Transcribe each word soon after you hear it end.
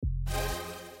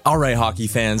All right, hockey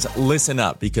fans, listen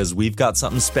up because we've got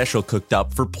something special cooked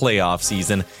up for playoff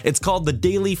season. It's called the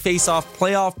Daily Face-Off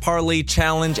Playoff Parlay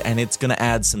Challenge, and it's going to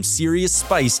add some serious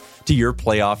spice to your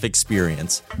playoff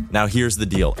experience. Now, here's the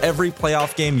deal. Every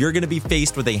playoff game, you're going to be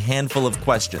faced with a handful of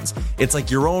questions. It's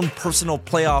like your own personal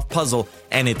playoff puzzle,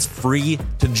 and it's free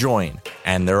to join.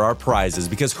 And there are prizes,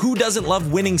 because who doesn't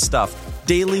love winning stuff?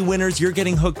 Daily winners, you're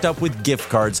getting hooked up with gift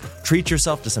cards. Treat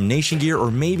yourself to some Nation gear or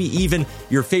maybe even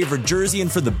your favorite jersey.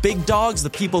 And for the big dogs, the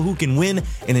people who can win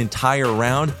an entire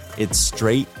round, it's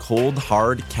straight, cold,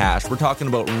 hard cash. We're talking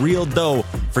about real dough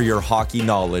for your hockey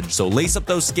knowledge. So lace up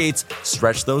those skates,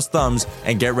 stretch those thumbs,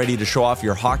 and get ready to show off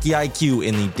your hockey IQ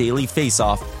in the Daily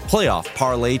Face-Off Playoff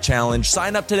Parlay Challenge.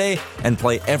 Sign up today and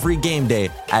play every game day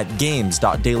at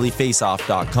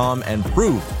games.dailyfaceoff.com and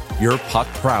prove your puck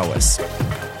prowess.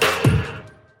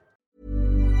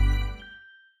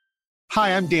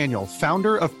 Hi, I'm Daniel,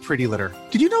 founder of Pretty Litter.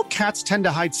 Did you know cats tend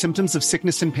to hide symptoms of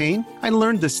sickness and pain? I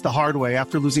learned this the hard way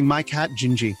after losing my cat,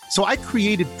 Gingy. So I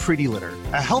created Pretty Litter,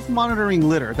 a health monitoring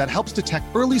litter that helps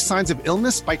detect early signs of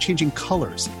illness by changing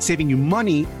colors, saving you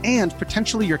money and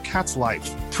potentially your cat's life.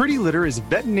 Pretty Litter is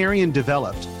veterinarian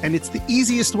developed, and it's the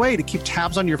easiest way to keep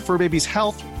tabs on your fur baby's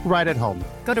health right at home.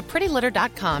 Go to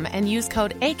prettylitter.com and use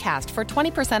code ACAST for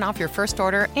 20% off your first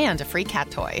order and a free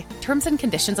cat toy. Terms and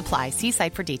conditions apply. See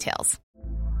site for details.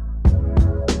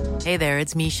 Hey there,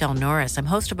 it's Michelle Norris. I'm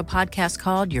host of a podcast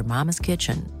called Your Mama's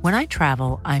Kitchen. When I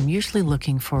travel, I'm usually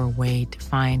looking for a way to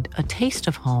find a taste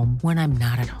of home when I'm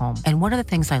not at home. And one of the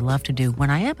things I love to do when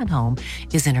I am at home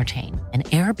is entertain. And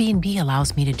Airbnb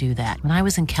allows me to do that. When I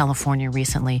was in California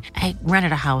recently, I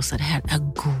rented a house that had a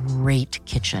great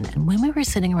kitchen. And when we were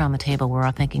sitting around the table, we were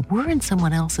all thinking, we're in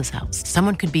someone else's house.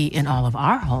 Someone could be in all of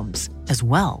our homes as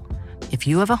well. If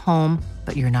you have a home,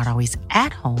 but you're not always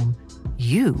at home,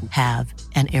 you have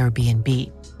an Airbnb.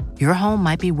 Your home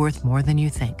might be worth more than you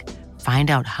think.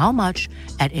 Find out how much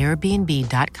at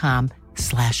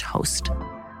airbnb.com/host.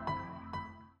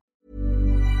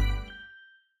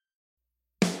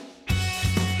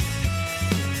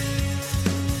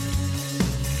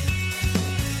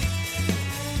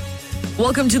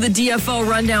 Welcome to the DFO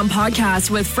Rundown Podcast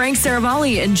with Frank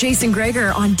Saravalli and Jason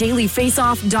Greger on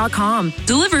dailyfaceoff.com.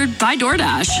 Delivered by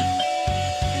DoorDash.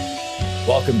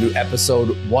 Welcome to episode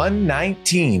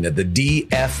 119 of the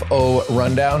DFO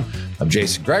Rundown. I'm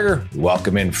Jason Greger.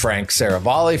 Welcome in Frank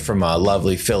Saravalli from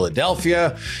lovely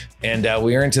Philadelphia. And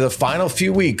we are into the final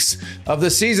few weeks of the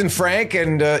season, Frank.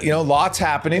 And, lots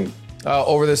happening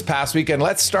over this past weekend.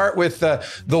 Let's start with the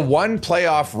one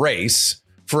playoff race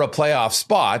for a playoff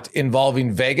spot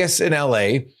involving Vegas and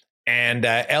LA. And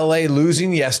LA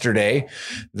losing yesterday.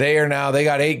 They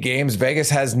got 8 games. Vegas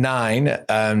has 9.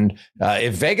 And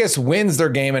if Vegas wins their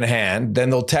game in hand, then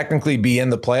they'll technically be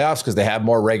in the playoffs because they have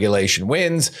more regulation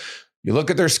wins. You look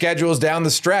at their schedules down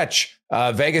the stretch.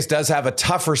 Vegas does have a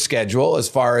tougher schedule as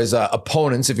far as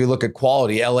opponents. If you look at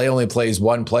quality, LA only plays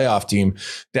one playoff team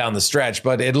down the stretch.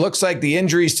 But it looks like the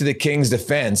injuries to the Kings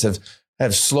defense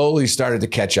have slowly started to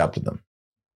catch up to them.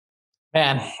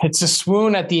 Man, it's a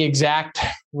swoon at the exact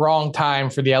wrong time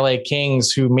for the LA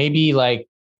Kings, who maybe like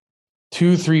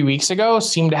 2-3 weeks ago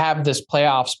seemed to have this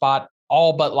playoff spot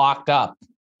all but locked up.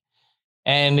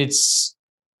 And it's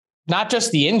not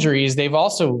just the injuries. They've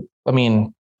also,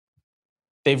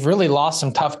 they've really lost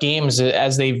some tough games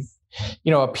as they've,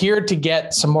 appeared to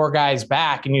get some more guys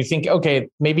back. And you think, okay,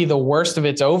 maybe the worst of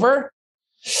it's over.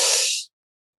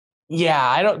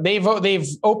 Yeah, they've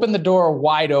opened the door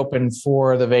wide open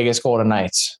for the Vegas Golden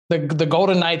Knights. The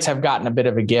Golden Knights have gotten a bit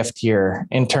of a gift here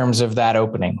in terms of that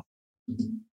opening.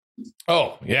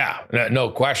 Oh, yeah, no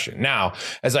question. Now,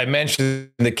 as I mentioned,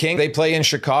 the Kings, they play in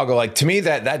Chicago. Like, to me,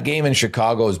 that game in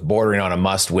Chicago is bordering on a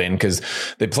must win because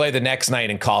they play the next night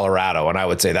in Colorado. And I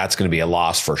would say that's going to be a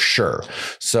loss for sure.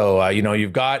 So,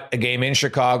 you've got a game in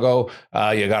Chicago.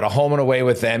 You got a home and away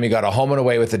with them. You got a home and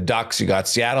away with the Ducks. You got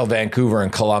Seattle, Vancouver,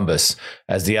 and Columbus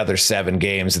as the other 7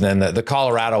 games. And then the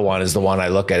Colorado one is the one I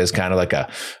look at as kind of like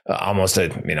almost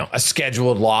a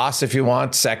scheduled loss, if you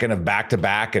want, second of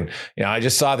back-to-back. And, I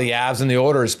just saw the Avs and the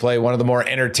Oilers play one of the more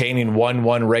entertaining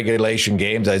 1-1 regulation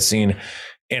games I've seen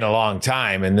in a long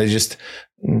time. And the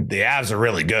Avs are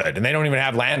really good, and they don't even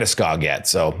have Landeskog yet.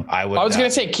 So I was going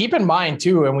to say, keep in mind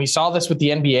too, and we saw this with the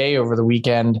NBA over the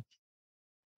weekend,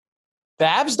 the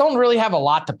Avs don't really have a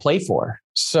lot to play for.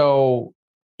 So,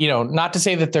 not to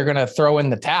say that they're going to throw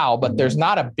in the towel, but there's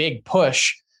not a big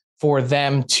push for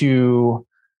them to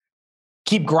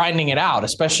keep grinding it out,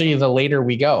 especially the later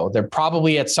we go. They're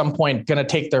probably at some point going to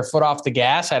take their foot off the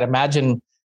gas. I'd imagine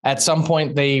at some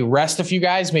point they rest a few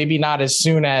guys, maybe not as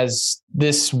soon as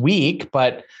this week,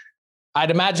 but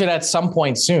I'd imagine at some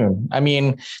point soon. I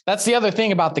mean, that's the other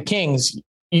thing about the Kings.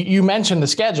 You mentioned the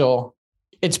schedule.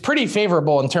 It's pretty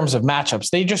favorable in terms of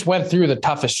matchups. They just went through the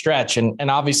toughest stretch, and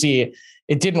obviously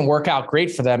it didn't work out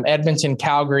great for them. Edmonton,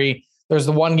 Calgary. There's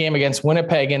the one game against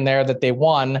Winnipeg in there that they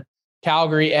won.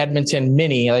 Calgary, Edmonton,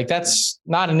 Mini. Like, that's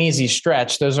not an easy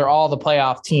stretch. Those are all the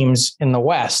playoff teams in the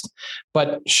West.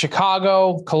 But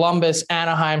Chicago, Columbus,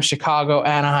 Anaheim, Chicago,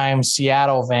 Anaheim,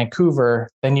 Seattle, Vancouver.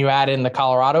 Then you add in the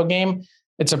Colorado game.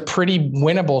 It's a pretty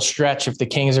winnable stretch if the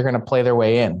Kings are going to play their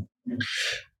way in.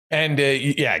 And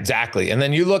yeah, exactly. And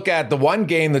then you look at the one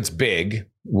game that's big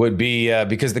would be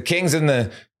because the Kings and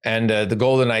the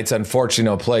Golden Knights unfortunately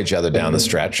don't play each other down the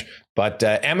stretch. But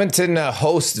Edmonton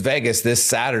hosts Vegas this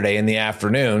Saturday in the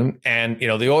afternoon. And,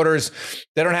 the Oilers,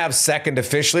 they don't have second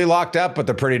officially locked up, but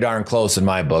they're pretty darn close in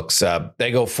my books.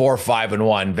 They go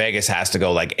 4-5-1. Vegas has to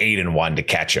go like 8-1 to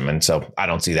catch them. And so I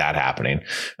don't see that happening.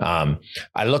 I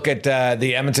look at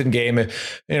the Edmonton game.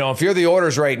 If you're the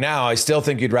Oilers right now, I still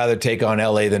think you'd rather take on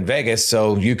LA than Vegas.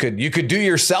 So you could do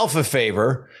yourself a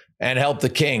favor and help the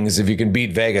Kings if you can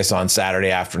beat Vegas on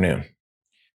Saturday afternoon.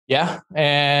 Yeah.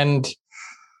 And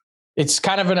it's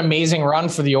kind of an amazing run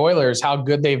for the Oilers, how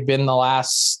good they've been the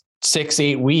last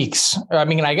 6-8 weeks. I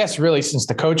mean, I guess really since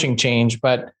the coaching change,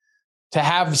 but to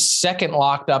have second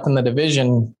locked up in the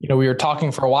division, we were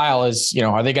talking for a while is,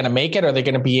 are they going to make it? Are they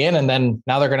going to be in? And then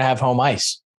now they're going to have home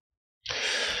ice.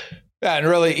 Yeah, and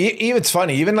really, it's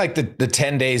funny, even like the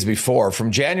 10 days before, from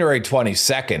January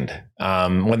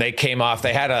 22nd, when they came off,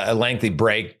 they had a lengthy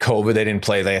break, COVID, they didn't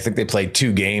play. I think they played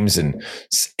 2 games in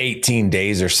 18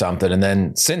 days or something. And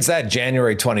then since that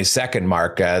January 22nd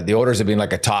mark, the Oilers have been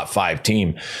like a top 5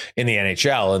 team in the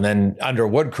NHL. And then under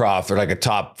Woodcroft, they're like a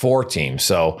top 4 team.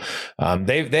 So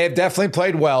they've definitely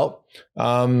played well.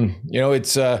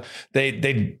 It's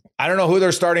I don't know who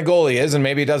their starting goalie is, and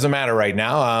maybe it doesn't matter right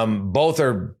now. Both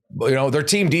are, their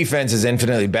team defense is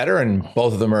infinitely better, and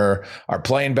both of them are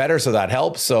playing better, so that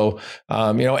helps. So,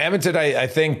 Edmonton, I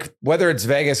think, whether it's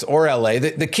Vegas or LA,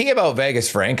 the key about Vegas,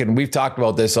 Frank, and we've talked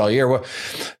about this all year,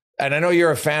 and I know you're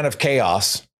a fan of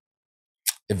chaos.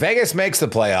 If Vegas makes the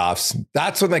playoffs,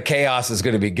 that's when the chaos is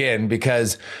going to begin,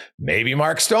 because maybe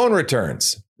Mark Stone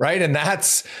returns. Right. And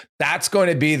that's going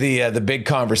to be the big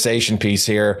conversation piece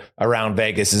here around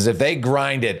Vegas, is if they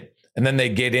grind it and then they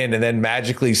get in and then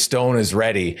magically Stone is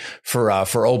ready for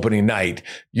opening night,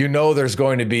 there's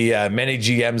going to be many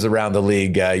GMs around the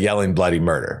league yelling bloody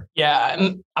murder. Yeah.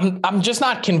 And I'm just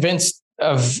not convinced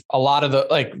of a lot of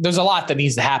there's a lot that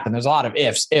needs to happen. There's a lot of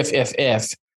ifs, if.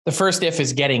 The first if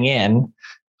is getting in.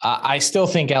 I still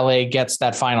think LA gets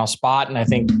that final spot. And I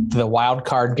think the wild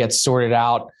card gets sorted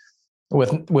out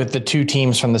with the 2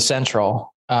 teams from the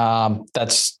Central.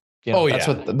 That's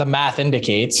what the math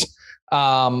indicates.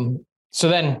 So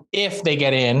then if they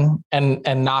get in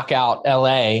and knock out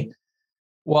LA,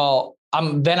 well,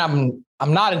 I'm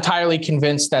not entirely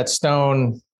convinced that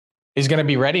Stone is going to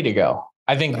be ready to go.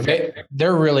 I think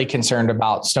they're really concerned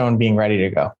about Stone being ready to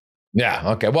go.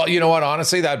 Yeah. Okay. Well, you know what?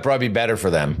 Honestly, that'd probably be better for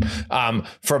them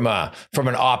from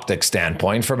an optic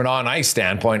standpoint. From an on ice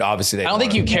standpoint, obviously, I don't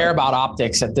think you care about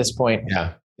optics at this point.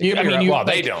 Yeah. They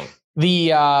don't.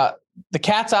 The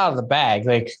cat's out of the bag.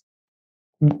 Like,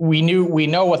 we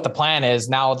know what the plan is.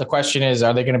 Now the question is,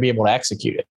 are they going to be able to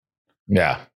execute it?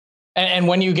 Yeah. And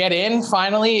when you get in,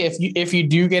 finally, if you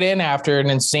do get in after an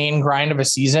insane grind of a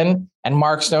season and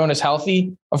Mark Stone is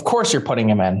healthy, of course you're putting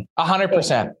him in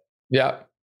 100%. Yeah.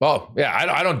 Well, yeah,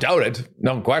 I don't doubt it.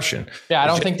 No question. Yeah, I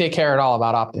don't think they care at all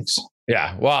about optics.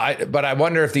 Yeah. Well, but I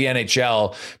wonder if the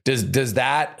NHL does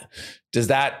that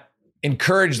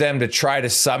encourage them to try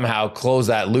to somehow close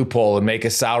that loophole and make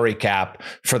a salary cap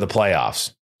for the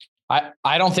playoffs?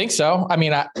 I don't think so. I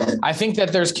mean, I think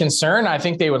that there's concern. I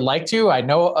think they would like to. I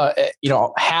know,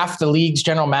 half the league's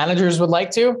general managers would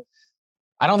like to.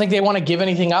 I don't think they want to give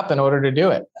anything up in order to do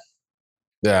it.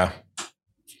 Yeah.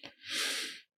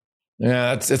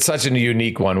 Yeah, it's such a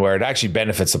unique one where it actually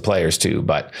benefits the players too.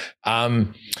 But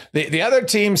the other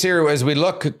teams here, as we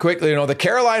look quickly, the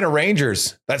Carolina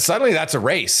Rangers, that's a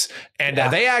race. And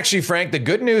they actually, Frank, the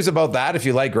good news about that, if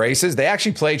you like races, they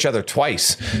actually play each other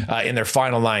twice in their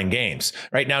final 9 games.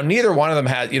 Right now, neither one of them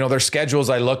has, their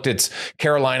schedules. I looked,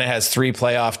 Carolina has 3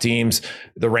 playoff teams.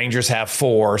 The Rangers have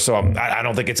 4. So I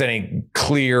don't think it's any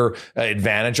clear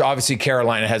advantage. Obviously,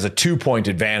 Carolina has a 2-point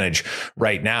advantage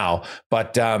right now.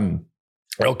 But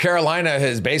Carolina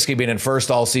has basically been in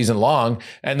first all season long,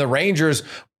 and the Rangers,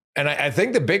 and I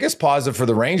think the biggest positive for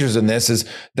the Rangers in this is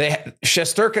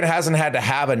Shesterkin hasn't had to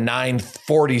have a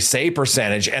 .940 save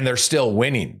percentage, and they're still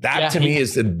winning. That to me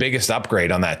is the biggest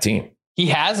upgrade on that team. he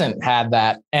hasn't had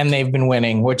that, and they've been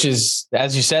winning, which is,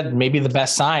 as you said, maybe the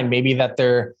best sign, maybe that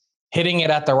they're hitting it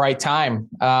at the right time.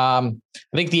 I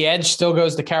think the edge still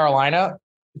goes to Carolina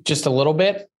just a little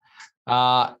bit.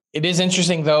 It is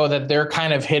interesting, though, that they're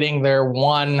kind of hitting their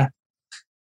one.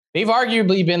 They've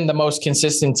arguably been the most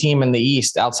consistent team in the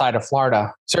East outside of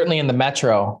Florida, certainly in the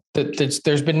Metro.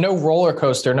 There's been no roller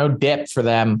coaster, no dip for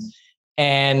them.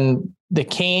 And the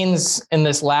Canes in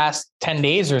this last 10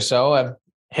 days or so have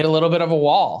hit a little bit of a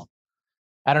wall.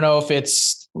 I don't know if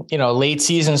it's, late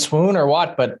season swoon or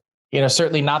what, but,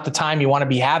 certainly not the time you want to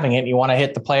be having it. You want to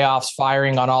hit the playoffs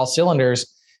firing on all cylinders.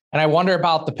 And I wonder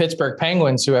about the Pittsburgh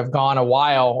Penguins, who have went a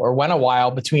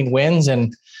while between wins.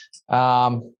 And,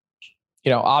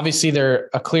 obviously they're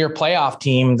a clear playoff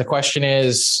team. The question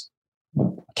is,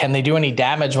 can they do any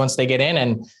damage once they get in?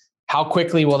 And how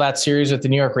quickly will that series with the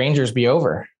New York Rangers be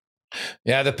over?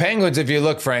 Yeah, the Penguins, if you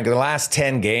look, Frank, in the last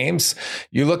 10 games,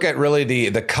 you look at really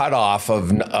the cutoff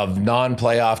of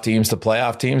non-playoff teams to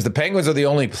playoff teams. The Penguins are the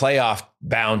only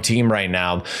playoff-bound team right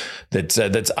now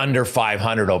that's under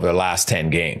 500 over the last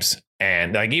 10 games.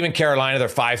 And like even Carolina, they're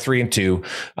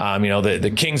 5-3-2. The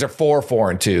Kings are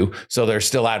 4-4-2, so they're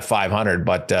still at 500,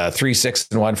 but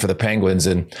 3-6-1 for the Penguins.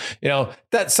 And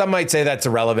that some might say that's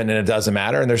irrelevant and it doesn't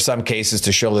matter. And there's some cases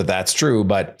to show that that's true.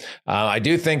 But I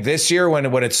do think this year,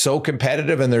 when it's so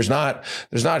competitive and there's not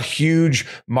huge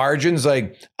margins,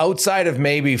 like outside of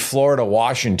maybe Florida,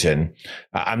 Washington,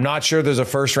 I'm not sure there's a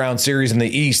first round series in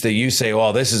the East that you say,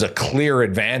 well, this is a clear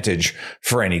advantage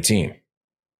for any team.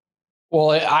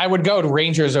 Well, I would go to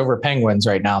Rangers over Penguins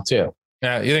right now, too.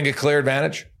 Yeah, you think a clear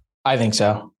advantage? I think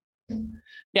so.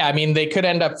 Yeah, I mean, they could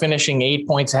end up finishing 8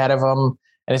 points ahead of them.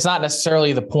 And it's not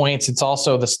necessarily the points. It's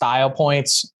also the style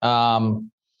points. A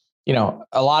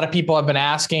lot of people have been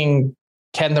asking,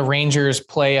 can the Rangers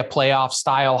play a playoff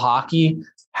style hockey?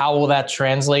 How will that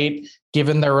translate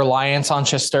given their reliance on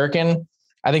Shesterkin?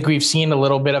 I think we've seen a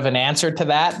little bit of an answer to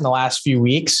that in the last few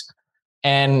weeks.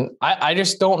 And I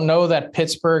just don't know that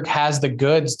Pittsburgh has the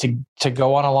goods to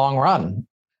go on a long run.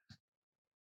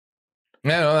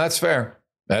 Yeah, no, that's fair.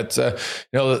 That's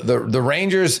the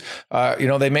Rangers,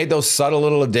 they made those subtle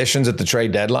little additions at the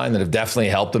trade deadline that have definitely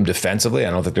helped them defensively.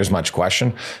 I don't think there's much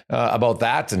question about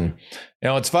that. And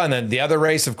it's fun. And the other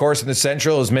race, of course, in the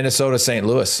Central is Minnesota-St.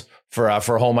 Louis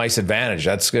for home ice advantage.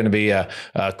 That's going to be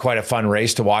quite a fun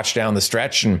race to watch down the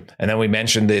stretch. And then we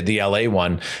mentioned the LA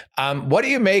one. What do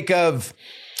you make of?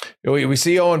 We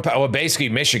see Owen Power, well, basically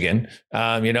Michigan.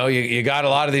 You got a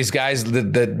lot of these guys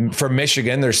that from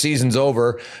Michigan, their season's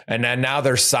over, and now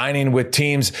they're signing with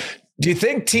teams. Do you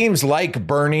think teams like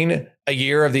burning a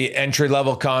year of the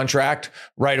entry-level contract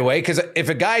right away? Because if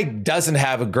a guy doesn't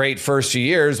have a great first few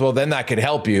years, well, then that could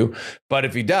help you. But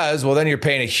if he does, well, then you're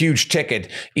paying a huge ticket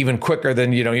even quicker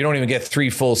than, you don't even get 3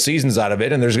 full seasons out of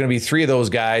it. And there's going to be 3 of those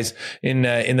guys in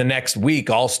the next week,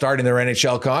 all starting their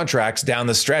NHL contracts down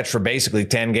the stretch for basically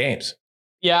 10 games.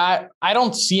 Yeah, I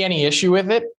don't see any issue with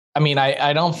it. I mean,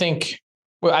 I think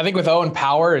with Owen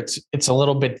Power, it's a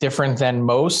little bit different than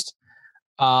most.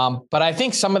 But I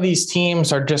think some of these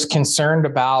teams are just concerned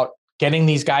about getting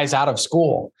these guys out of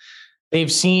school.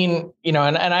 They've seen, and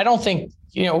I don't think,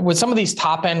 with some of these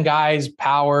top end guys,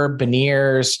 Power,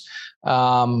 Beniers,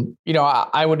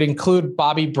 I would include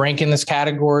Bobby Brink in this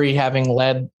category, having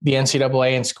led the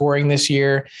NCAA in scoring this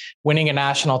year, winning a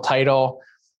national title.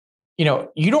 You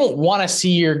don't want to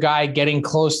see your guy getting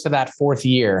close to that 4th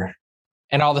year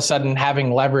and all of a sudden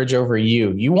having leverage over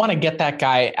you. You want to get that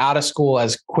guy out of school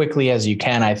as quickly as you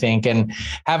can, I think. And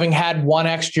having had 1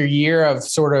 extra year of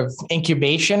sort of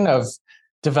incubation of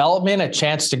development, a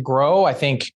chance to grow, I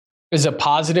think is a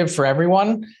positive for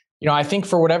everyone. I think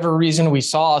for whatever reason, we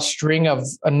saw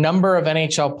a number of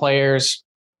NHL players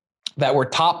that were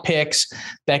top picks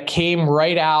that came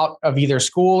right out of either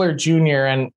school or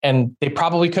junior, and they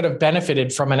probably could have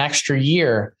benefited from an extra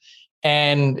year.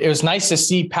 And it was nice to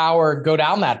see Power go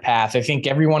down that path. I think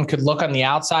everyone could look on the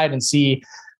outside and see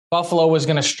Buffalo was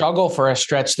going to struggle for a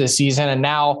stretch this season. And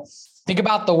now think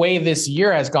about the way this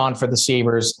year has gone for the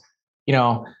Sabres.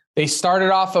 They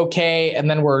started off okay and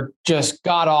then were just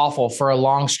god awful for a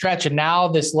long stretch. And now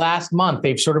this last month,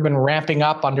 they've sort of been ramping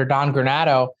up under Don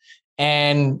Granato.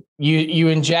 And you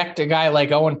inject a guy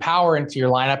like Owen Power into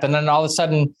your lineup, and then all of a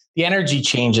sudden the energy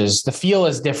changes. The feel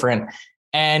is different.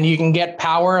 And you can get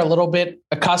Power a little bit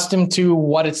accustomed to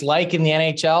what it's like in the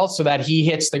NHL so that he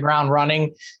hits the ground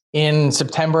running in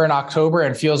September and October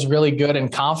and feels really good and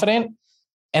confident.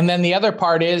 And then the other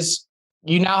part is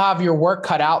you now have your work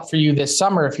cut out for you this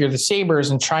summer if you're the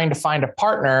Sabres and trying to find a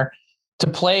partner to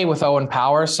play with Owen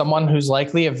Power, someone who's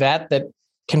likely a vet that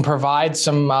can provide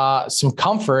some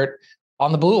comfort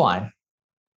on the blue line.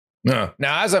 No.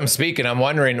 Now, as I'm speaking, I'm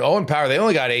wondering, Owen Power, they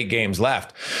only got 8 games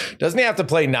left. Doesn't he have to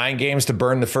play 9 games to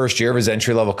burn the first year of his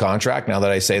entry-level contract, now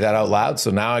that I say that out loud? So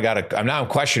now I'm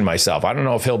questioning myself. I don't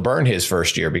know if he'll burn his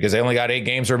first year because they only got 8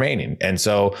 games remaining. And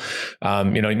so,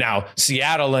 now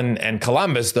Seattle and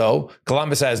Columbus, though,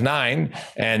 Columbus has 9.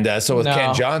 And so with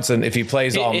Kent Johnson, if he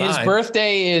plays all 9. His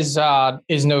birthday is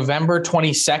November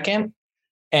 22nd.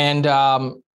 And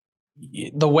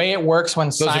the way it works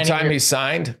when signing, the time he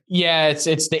signed. Yeah, it's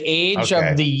the age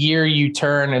of the year you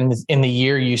turn and in the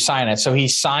year you sign it. So he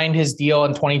signed his deal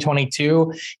in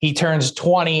 2022. He turns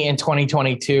 20 in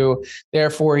 2022.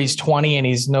 Therefore, he's 20 and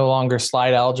he's no longer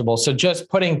slide eligible. So just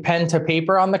putting pen to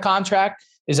paper on the contract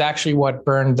is actually what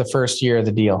burned the first year of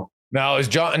the deal. Now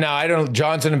Johnson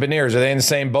and Beniers, are they in the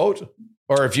same boat?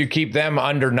 Or if you keep them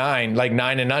under 9, like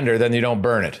 9 and under, then you don't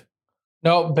burn it?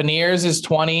 No, Beniers is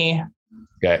 20.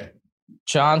 Okay.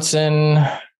 Johnson,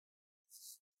 I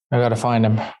got to find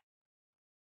him.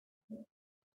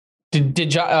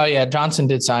 Johnson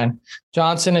did sign.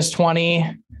 Johnson is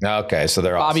 20. Okay, so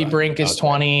they're all Bobby signed. Brink is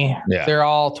 20. Yeah. They're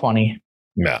all 20.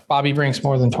 Yeah. Bobby Brink's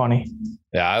more than 20.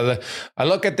 Yeah, I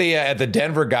look at the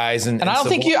Denver guys and I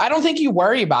don't think you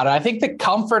worry about it. I think the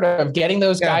comfort of getting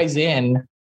those guys in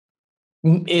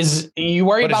is you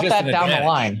worry about that down the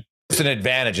line. It's an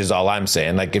advantage is all I'm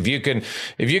saying. Like if you can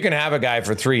have a guy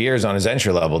for 3 years on his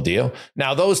entry level deal.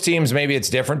 Now those teams, maybe it's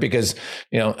different because,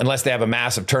 unless they have a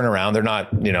massive turnaround, they're not,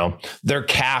 they're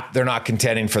capped. They're not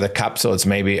contending for the cup. So it's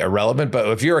maybe irrelevant. But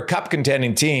if you're a cup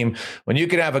contending team, when you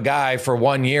can have a guy for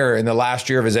 1 year in the last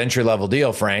year of his entry level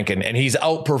deal, Frank, and he's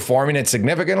outperforming it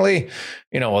significantly,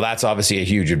 that's obviously a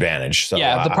huge advantage. So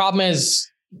yeah, the problem is,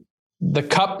 the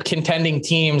cup contending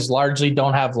teams largely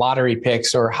don't have lottery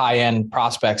picks or high end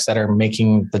prospects that are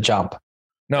making the jump.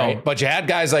 No, right? But you had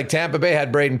guys like Tampa Bay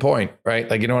had Braden Point, right?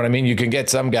 Like, you know what I mean? You can get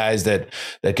some guys that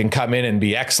can come in and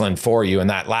be excellent for you in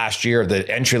that last year of the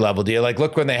entry level deal. Like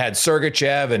look when they had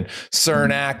Sergachev and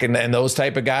Cernak and those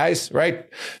type of guys, right?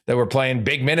 That were playing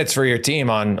big minutes for your team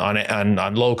on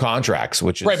low contracts,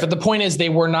 which is right. But the point is they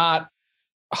were not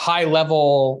high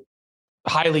level,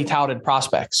 highly touted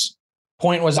prospects.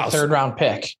 Point was a 3rd round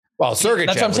pick. Well, Sergachev.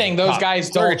 That's what I'm saying. Those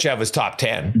guys don't. Sergachev was top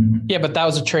 10. Yeah, but that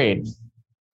was a trade.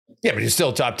 Yeah, but he's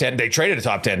still top 10. They traded a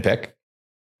top 10 pick.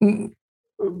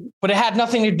 But it had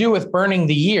nothing to do with burning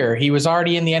the year. He was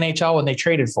already in the NHL when they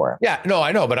traded for him. Yeah, no,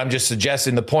 I know, but I'm just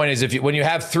suggesting the point is when you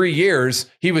have 3 years,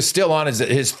 he was still on his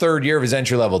 3rd year of his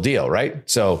entry level deal, right?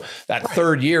 So that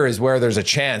 3rd year is where there's a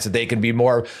chance that they can be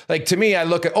more like, to me, I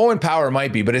look at Owen Power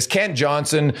might be, but is Kent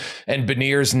Johnson and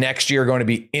Beniers next year going to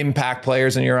be impact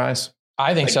players in your eyes?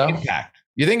 I think so. Impact.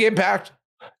 You think impact?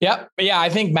 Yep. Yeah, I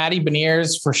think Matty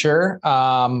Beniers for sure.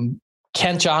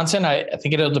 Kent Johnson, I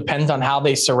think it'll depend on how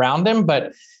they surround him.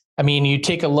 But I mean, you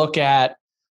take a look at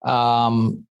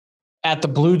the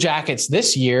Blue Jackets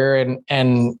this year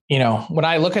and when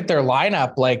I look at their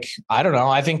lineup, like, I don't know,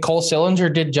 I think Cole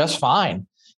Sillinger did just fine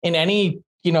in any,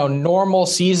 normal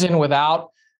season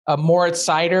without a Moritz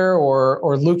Seider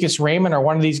or Lucas Raymond or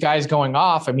one of these guys going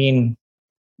off. I mean,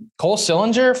 Cole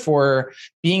Sillinger, for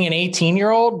being an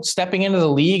 18-year-old, stepping into the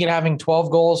league and having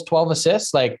 12 goals, 12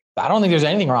 assists, like, I don't think there's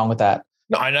anything wrong with that.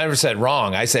 No, I never said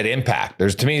wrong. I said impact.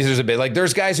 There's a bit like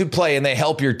there's guys who play and they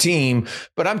help your team,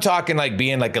 but I'm talking like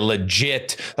being like a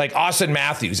legit, like Austin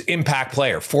Matthews, impact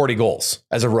player, 40 goals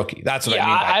as a rookie. That's what I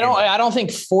mean. I don't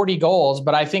think 40 goals,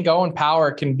 but I think Owen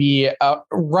Power can be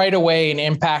right away an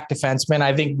impact defenseman.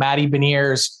 I think Matty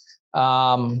Beniers,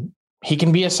 he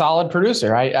can be a solid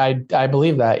producer. I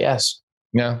believe that. Yes.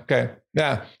 Yeah. Okay.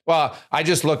 Yeah. Well, I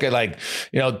just look at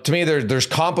to me, there's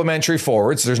complementary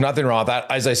forwards. There's nothing wrong with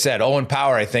that. As I said, Owen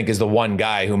Power, I think, is the one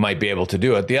guy who might be able to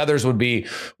do it. The others would be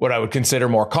what I would consider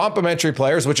more complementary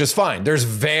players, which is fine. There's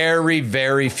very,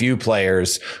 very few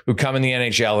players who come in the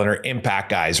NHL and are impact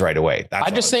guys right away.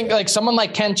 I just think like someone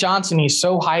like Kent Johnson, he's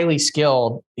so highly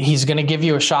skilled. He's going to give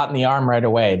you a shot in the arm right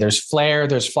away. There's flair,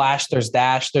 there's flash, there's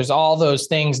dash. There's all those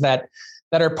things that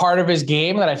are part of his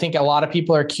game that I think a lot of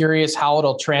people are curious how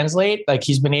it'll translate. Like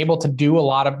he's been able to do a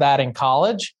lot of that in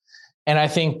college. And I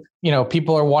think,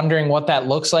 people are wondering what that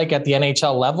looks like at the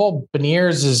NHL level.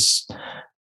 Beniers is,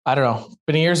 I don't know.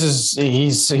 Beniers is,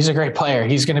 he's a great player.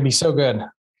 He's going to be so good.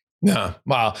 No,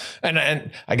 well,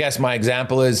 and I guess my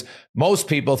example is most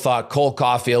people thought Cole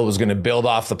Caulfield was going to build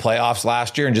off the playoffs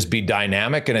last year and just be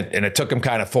dynamic, and it took him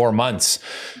kind of 4 months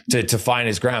to find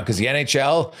his ground, because the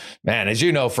NHL, man, as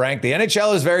you know, Frank, the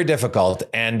NHL is very difficult,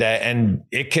 and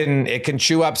it can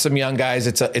chew up some young guys.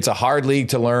 It's a hard league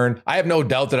to learn. I have no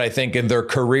doubt that I think in their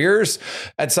careers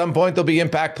at some point they'll be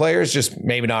impact players, just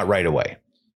maybe not right away.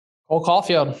 Cole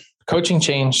Caulfield, coaching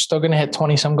change, still going to hit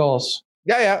 20 some goals.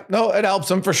 Yeah. No, it helps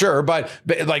him for sure. But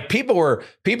like people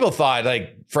thought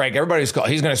like Frank, he's going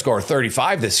to score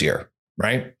 35 this year.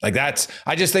 Right. Like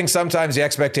I just think sometimes the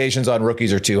expectations on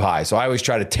rookies are too high. So I always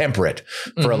try to temper it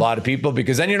for a lot of people,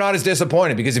 because then you're not as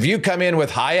disappointed, because if you come in with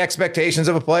high expectations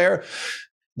of a player,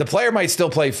 the player might still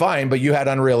play fine, but you had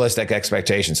unrealistic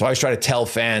expectations. So I always try to tell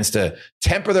fans to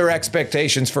temper their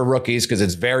expectations for rookies, because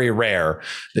it's very rare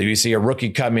that you see a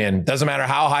rookie come in. Doesn't matter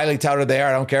how highly touted they are.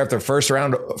 I don't care if they're first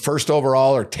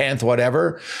overall or 10th,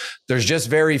 whatever. There's just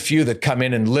very few that come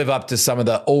in and live up to some of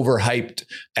the overhyped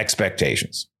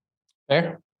expectations.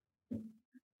 Fair.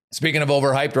 Speaking of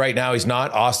overhyped, right now he's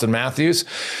not Auston Matthews.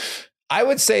 I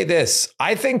would say this.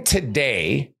 I think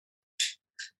today,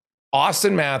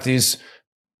 Auston Matthews,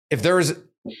 I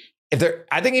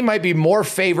think he might be more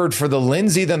favored for the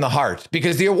Lindsay than the Hart,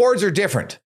 because the awards are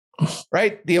different,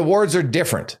 right? The awards are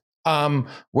different.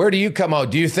 Where do you come out?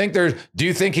 Do you think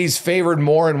he's favored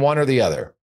more in one or the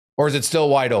other, or is it still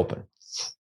wide open?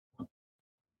 I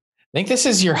think this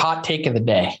is your hot take of the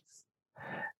day.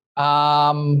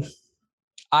 I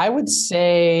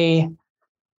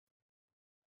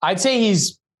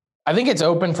think it's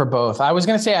open for both. I was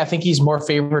going to say, I think he's more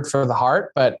favored for the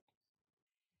Hart, but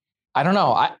I don't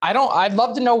know. I'd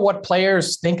love to know what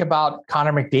players think about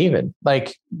Connor McDavid.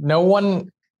 Like no one's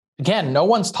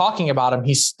talking about him.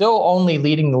 He's still only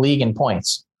leading the league in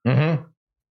points. Mm-hmm.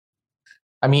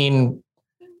 I mean,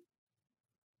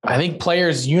 I think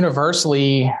players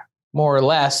universally, more or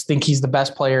less, think he's the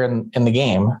best player in the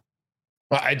game.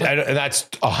 Well, that's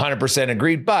 100%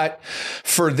 agreed. But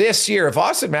for this year, if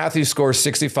Auston Matthews scores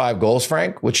 65 goals,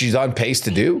 Frank, which he's on pace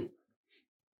to do,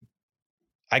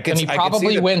 he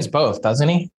probably wins both, doesn't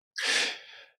he?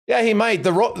 Yeah, he might.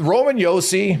 The Roman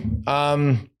Josi,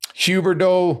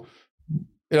 Huberdeau,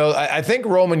 I think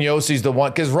Roman Yosi's the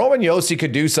one, because Roman Josi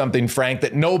could do something, Frank,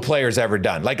 that no player's ever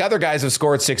done. Like other guys have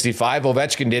scored 65.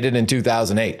 Ovechkin did it in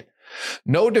 2008.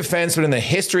 No defenseman in the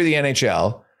history of the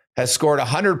NHL has scored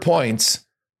 100 points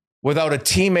without a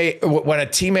teammate, when a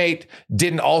teammate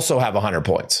didn't also have 100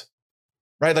 points.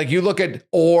 Right? Like you look at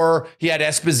he had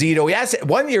Esposito.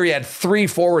 One year he had 3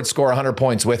 forwards score 100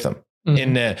 points with him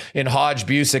in Hodge,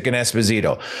 Busick, and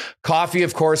Esposito. Coffey,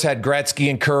 of course, had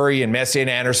Gretzky and Curry and Messier and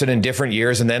Anderson in different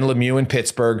years, and then Lemieux in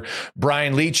Pittsburgh.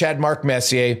 Brian Leach had Mark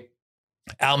Messier.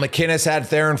 Al McInnes had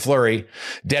Theron Fleury.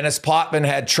 Dennis Potvin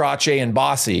had Trottier and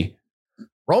Bossy.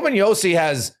 Roman Josi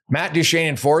has Matt Duchene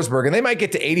and Forsberg, and they might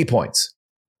get to 80 points.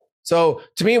 So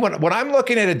to me, when I'm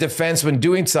looking at a defenseman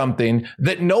doing something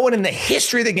that no one in the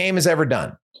history of the game has ever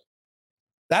done,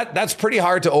 that's pretty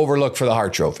hard to overlook for the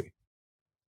Hart Trophy.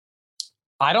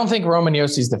 I don't think Roman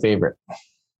Josi's the favorite.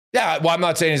 Yeah, well, I'm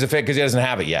not saying he's a favorite because he doesn't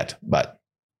have it yet, but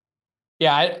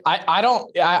yeah,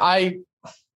 I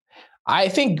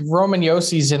think Roman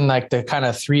Josi's in like the kind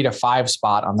of 3 to 5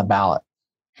 spot on the ballot.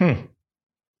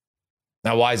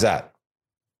 Now, why is that?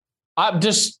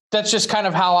 That's just kind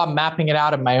of how I'm mapping it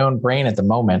out in my own brain at the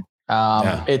moment.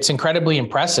 It's incredibly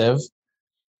impressive.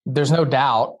 There's no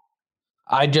doubt.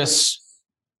 I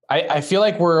feel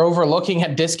like we're overlooking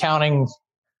and discounting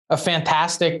a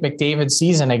fantastic McDavid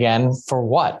season again for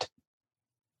what?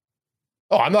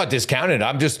 Oh, I'm not discounting it.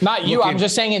 I'm just not you. I'm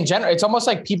just saying in general, it's almost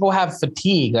like people have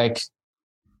fatigue. Like,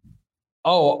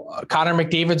 oh, Connor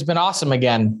McDavid's been awesome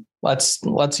again. Let's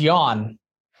yawn.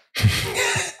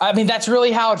 I mean, that's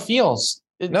really how it feels.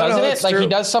 Doesn't it? Like true. He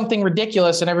does something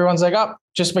ridiculous and everyone's like, oh,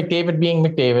 just McDavid being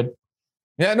McDavid.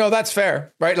 Yeah, no, that's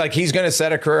fair, right? Like he's going to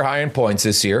set a career high in points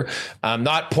this year.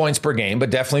 Not points per game, but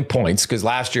definitely points, because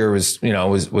last year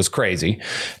was crazy.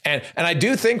 And I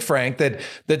do think, Frank,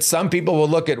 that some people will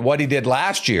look at what he did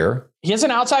last year. He has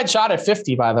an outside shot at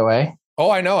 50, by the way. Oh,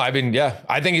 I know. I mean, yeah,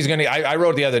 I think he's going to. I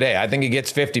wrote the other day, I think he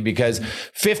gets 50 because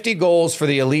 50 goals for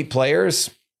the elite players,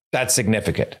 that's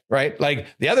significant, right? Like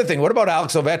the other thing, what about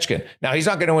Alex Ovechkin? Now, he's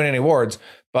not going to win any awards,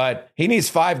 but he needs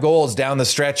 5 goals down the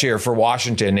stretch here for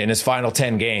Washington in his final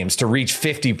 10 games to reach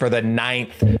 50 for the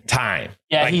 9th time.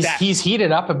 Yeah, like he's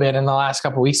heated up a bit in the last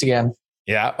couple of weeks again.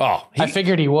 Yeah. Oh, I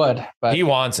figured he would, but he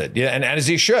wants it. Yeah. And as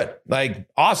he should. Like,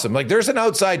 awesome. Like, there's an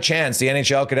outside chance the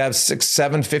NHL could have 6,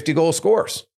 7 50-goal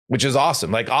scores, which is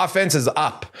awesome. Like, offense is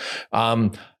up.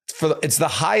 It's the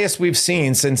highest we've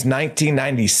seen since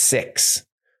 1996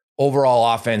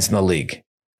 overall offense in the league.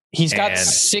 He's got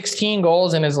 16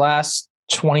 goals in his last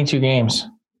 22 games.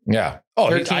 Yeah. Oh,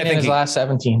 13 in his last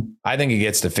 17. I think he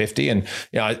gets to 50. And,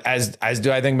 as do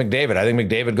I think McDavid. I think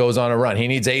McDavid goes on a run. He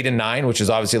needs 8 and 9, which is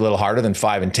obviously a little harder than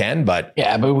 5 and 10. But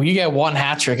yeah, but when you get one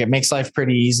hat trick, it makes life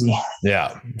pretty easy.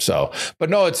 Yeah. So, but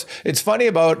no, it's funny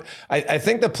about, I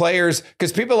think the players,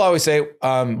 because people always say,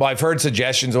 well, I've heard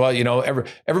suggestions, well,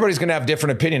 everybody's going to have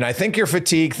different opinion. I think your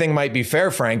fatigue thing might be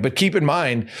fair, Frank, but keep in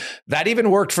mind that even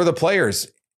worked for the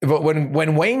players. But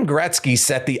when Wayne Gretzky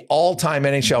set the all-time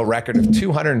NHL record of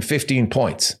 215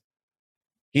 points,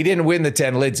 he didn't win the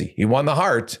 10 Lindsay. He won the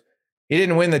Hart. He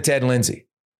didn't win the 10 Lindsay.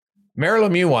 Mario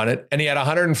Lemieux won it, and he had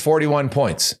 141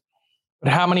 points.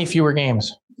 But how many fewer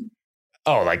games?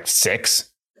 Oh, like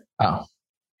 6. Oh.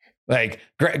 Like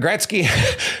Gretzky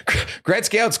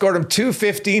outscored him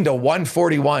 215 to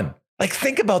 141. Like,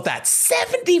 think about that.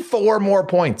 74 more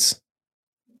points.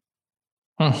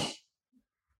 And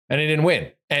he didn't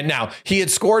win. And now he had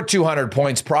scored 200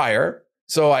 points prior.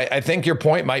 So I think your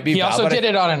point might be valid. He also did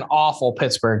it on an awful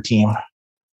Pittsburgh team.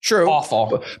 True.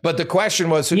 Awful. But the question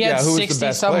was, who was the best player?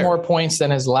 60 some more points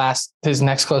than his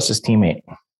next closest teammate.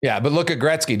 Yeah, but look at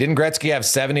Gretzky. Didn't Gretzky have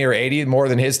 70 or 80 more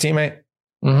than his teammate?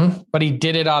 Mm-hmm. But he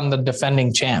did it on the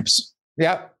defending champs.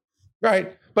 Yeah,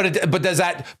 right. That's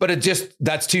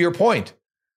to your point.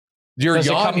 You're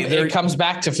young. It comes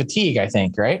back to fatigue, I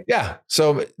think, right? Yeah.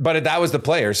 So, but that was the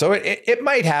player. So it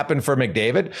might happen for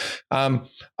McDavid.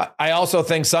 I also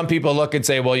think some people look and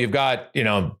say, well, you've got, 2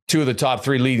 of the top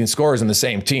 3 leading scorers in the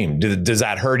same team. Does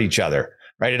that hurt each other?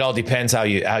 Right. It all depends how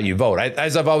you vote.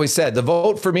 As I've always said, the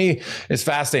vote for me is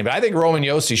fascinating, but I think Roman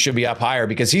Josi should be up higher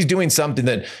because he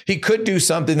could do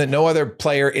something that no other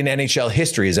player in NHL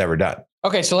history has ever done.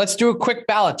 Okay. So let's do a quick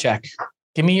ballot check.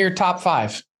 Give me your top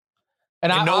 5.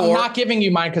 And I'm not giving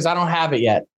you mine because I don't have it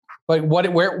yet. But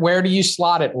where do you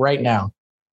slot it right now?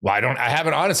 Well, I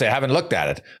haven't looked at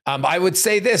it. I would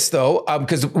say this though,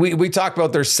 because we talked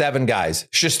about there's 7 guys.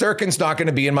 Shesterkin's not going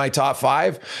to be in my top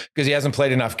 5 because he hasn't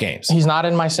played enough games. He's not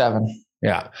in my 7.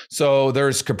 Yeah. So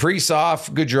there's Kaprizov,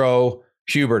 Gaudreau,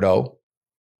 Huberdeau,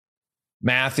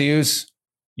 Matthews,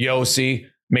 Josi,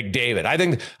 McDavid. I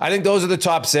think those are the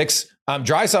top 6.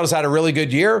 Draisaitl's had a really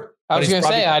good year. I was going to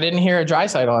say, I didn't hear a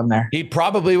Draisaitl in there. He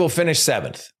probably will finish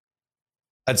 7th.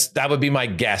 That would be my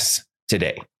guess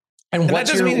today. And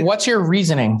what's your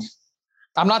reasoning?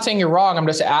 I'm not saying you're wrong. I'm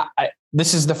just,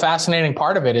 this is the fascinating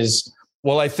part of it is,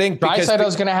 well, I think Draisaitl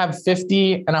is going to have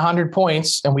 50 and 100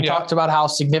 points. And we talked about how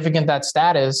significant that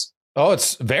stat is. Oh,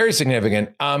 it's very significant.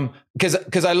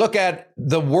 Because I look at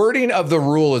the wording of the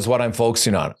rule is what I'm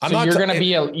focusing on.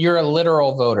 You're a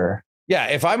literal voter. Yeah,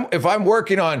 if I'm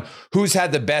working on who's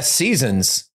had the best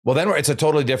seasons, well, then it's a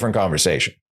totally different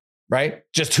conversation, right?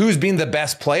 Just who's been the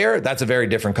best player, that's a very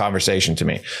different conversation to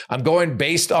me. I'm going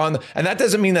based on, and that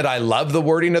doesn't mean that I love the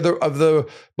wording of the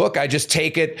book. I just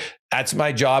take it. That's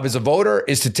my job as a voter,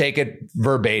 is to take it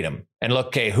verbatim and look,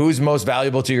 okay, who's most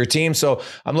valuable to your team? So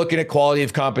I'm looking at quality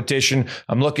of competition.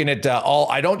 I'm looking at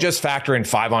I don't just factor in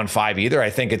 5-on-5 either. I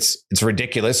think it's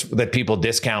ridiculous that people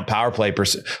discount power play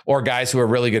or guys who are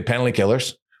really good penalty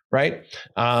killers. Right.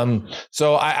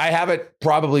 So I have it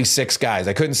probably 6 guys.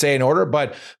 I couldn't say in order,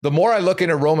 but the more I look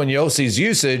into Roman Josi's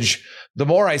usage, the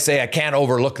more I say I can't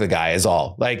overlook the guy is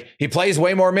all. Like, he plays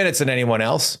way more minutes than anyone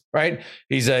else. Right.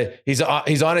 He's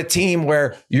on a team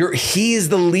where he's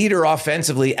the leader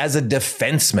offensively as a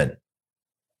defenseman.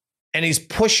 And he's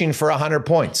pushing for 100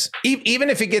 points. Even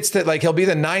if he gets to, like, he'll be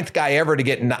the 9th guy ever to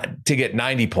get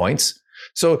 90 points.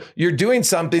 So you're doing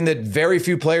something that very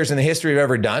few players in the history have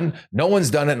ever done. No one's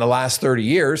done it in the last 30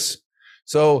 years.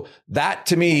 So that,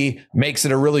 to me, makes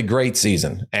it a really great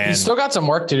season. And he's still got some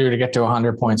work to do to get to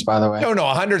 100 points, by the way. No,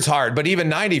 100's hard. But even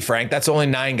 90, Frank, that's only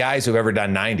 9 guys who've ever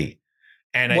done 90.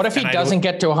 And what if he doesn't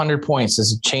get to 100 points?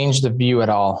 Does it change the view at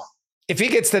all? If he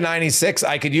gets to 96,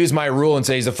 I could use my rule and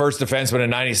say he's the first defenseman at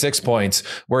 96 points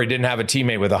where he didn't have a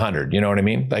teammate with 100. You know what I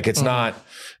mean? Like, it's not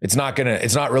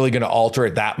really going to alter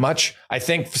it that much. I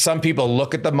think some people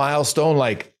look at the milestone,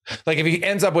 like if he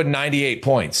ends up with 98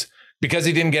 points because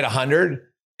he didn't get 100,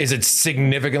 is it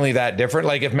significantly that different?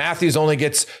 Like, if Matthews only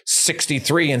gets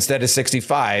 63 instead of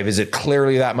 65, is it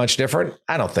clearly that much different?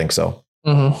 I don't think so.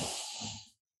 Mm-hmm.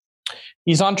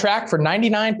 He's on track for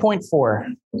 99.4.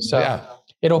 So yeah.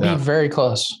 It'll be very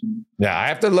close. Yeah, I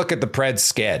have to look at the Preds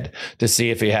sked to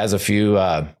see if he has a few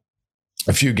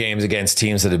games against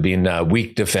teams that have been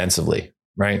weak defensively,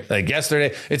 right? Like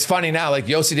yesterday, it's funny now, like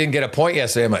Josi didn't get a point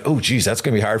yesterday. I'm like, oh, geez, that's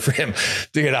going to be hard for him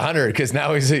to get 100 because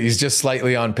now he's just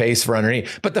slightly on pace for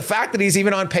underneath. But the fact that he's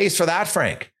even on pace for that,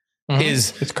 Frank,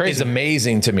 is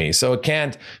amazing to me. So I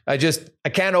can't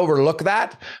overlook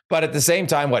that. But at the same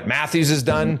time, what Matthews has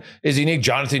done is unique.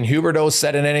 Jonathan Huberdeau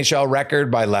set an NHL record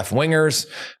by left wingers.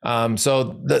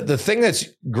 So the thing that's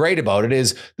great about it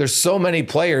is there's so many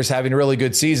players having really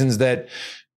good seasons that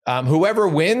whoever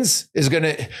wins is going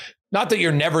to, not that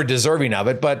you're never deserving of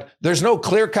it, but there's no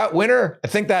clear-cut winner. I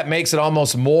think that makes it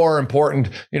almost more important,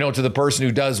 to the person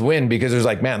who does win, because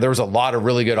there's there was a lot of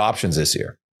really good options this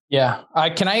year. Yeah.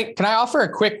 Can I offer a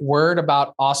quick word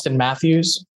about Austin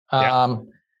Matthews? For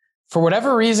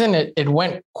whatever reason, it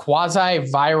went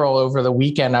quasi-viral over the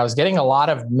weekend. I was getting a lot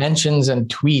of mentions and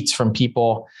tweets from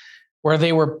people where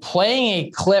they were playing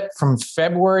a clip from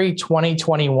February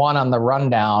 2021 on the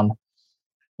rundown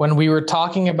when we were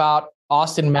talking about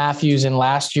Austin Matthews in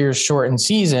last year's shortened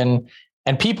season,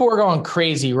 and people were going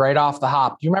crazy right off the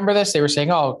hop. Do you remember this? They were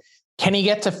saying, "Oh, can he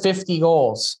get to 50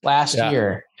 goals last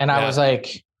year?" And I was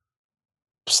like,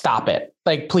 stop it.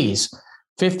 Please,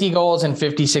 50 goals in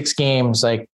 56 games.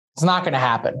 It's not going to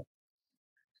happen.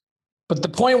 But the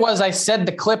point was, I said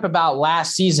the clip about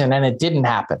last season and it didn't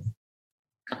happen.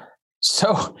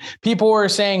 So people were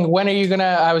saying,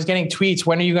 I was getting tweets,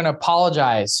 when are you going to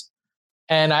apologize?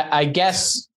 And I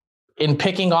guess in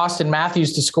picking Austin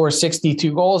Matthews to score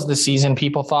 62 goals this season,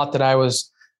 people thought that I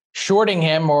was shorting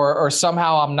him or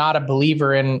somehow I'm not a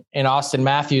believer in Austin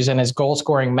Matthews and his goal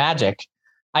scoring magic.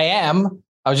 I am.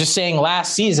 I was just saying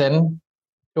last season,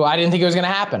 I didn't think it was going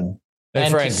to happen.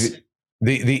 And Frank,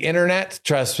 the internet,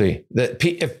 trust me, that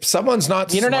if someone's not,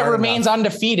 the internet remains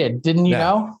undefeated. Didn't you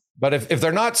know? But if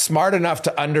they're not smart enough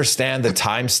to understand the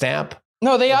timestamp.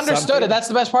 No, they understood it. That's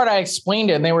the best part. I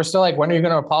explained it and they were still like, when are you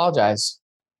going to apologize?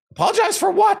 Apologize for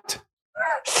what?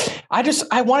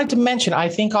 I wanted to mention, I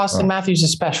think Austin Matthews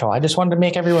is special. I just wanted to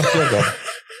make everyone feel good.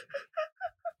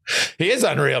 He is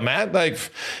unreal, man.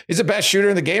 He's the best shooter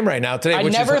in the game right now today. I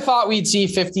never thought we'd see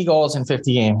 50 goals in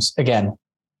 50 games again.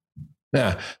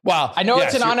 Yeah. Well, I know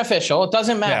it's an unofficial. It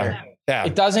doesn't matter. Yeah.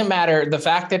 It doesn't matter. The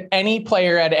fact that any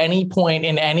player at any point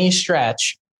in any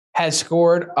stretch has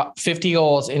scored 50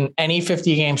 goals in any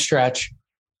 50 game stretch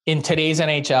in today's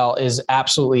NHL is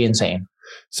absolutely insane.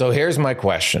 So here's my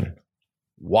question.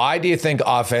 Why do you think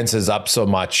offense is up so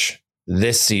much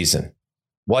this season?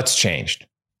 What's changed?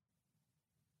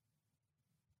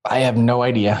 I have no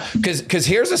idea. Because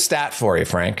here's a stat for you,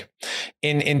 Frank.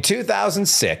 In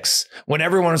 2006, when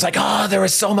everyone was like, "Oh, there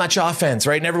was so much offense,"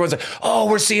 right? And everyone's like, "Oh,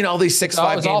 we're seeing all these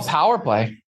 6-5 games." It was all power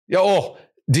play.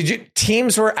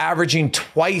 Teams were averaging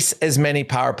twice as many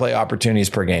power play opportunities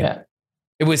per game. Yeah.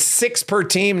 It was 6 per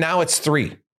team. Now it's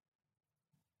 3.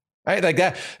 Right? Like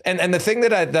that. And the thing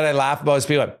that I laugh about is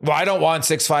people like, "Well, I don't want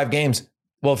 6-5 games."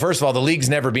 Well, first of all, the league's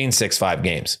never been 6-5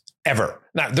 games. Ever.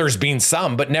 Now, there's been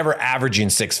some, but never averaging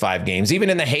 6-5 games.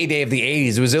 Even in the heyday of the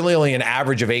 80s, it was only an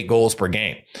average of 8 goals per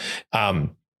game.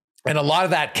 And a lot of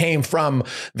that came from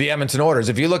the Edmonton Oilers.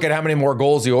 If you look at how many more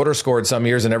goals the Oilers scored some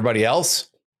years than everybody else,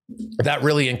 that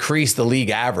really increased the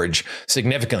league average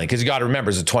significantly, because you got to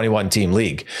remember it's a 21-team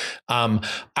league. I'm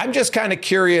just kind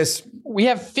just we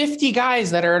have 50 guys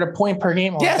that are at a point per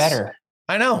game or better.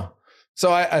 I know.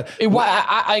 So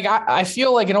I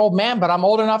feel like an old man, but I'm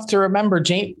old enough to remember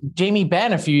Jamie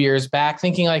Benn a few years back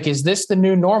thinking like, is this the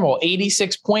new normal?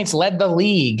 86 points led the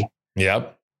league.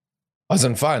 Yep.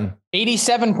 Wasn't fun.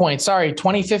 87 points. Sorry.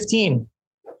 2015,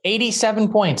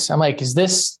 87 points. I'm like, is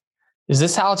this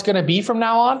how it's going to be from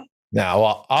now on? No,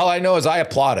 well, all I know is I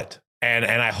applaud it. And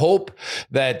I hope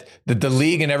that the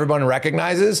league and everyone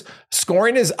recognizes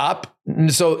scoring is up.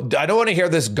 So I don't want to hear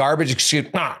this garbage excuse.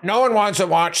 No one wants to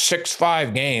watch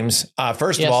 6-5 games.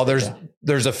 First of all,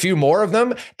 there's a few more of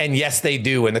them. And yes, they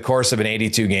do in the course of an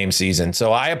 82 game season.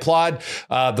 So I applaud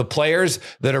the players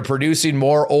that are producing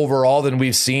more overall than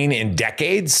we've seen in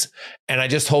decades. And I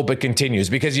just hope it continues,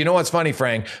 because you know what's funny,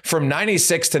 Frank? From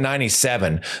 96 to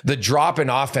 97, the drop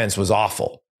in offense was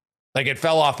awful. Like it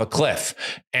fell off a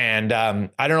cliff. And I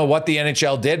don't know what the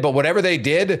NHL did, but whatever they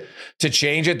did to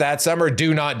change it that summer,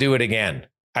 do not do it again.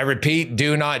 I repeat,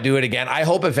 do not do it again. I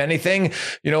hope, if anything,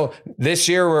 this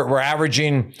year we're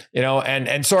averaging,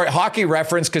 and sorry, Hockey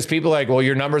Reference, because people are like, well,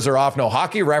 your numbers are off. No,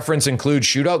 Hockey Reference includes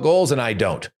shootout goals, and I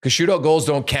don't, because shootout goals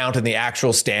don't count in the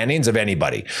actual standings of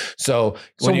anybody. So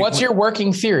what's your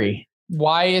working theory?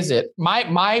 Why is it?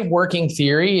 My working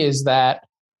theory is that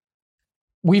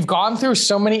we've gone through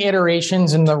so many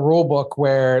iterations in the rule book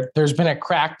where there's been a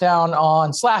crackdown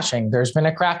on slashing. There's been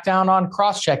a crackdown on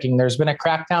cross-checking. There's been a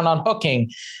crackdown on hooking.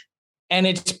 And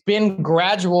it's been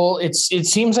gradual. It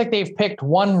seems like they've picked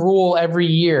one rule every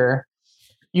year.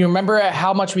 You remember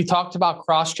how much we talked about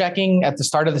cross-checking at the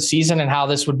start of the season and how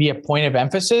this would be a point of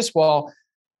emphasis? Well,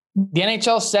 The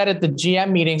NHL said at the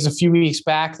GM meetings a few weeks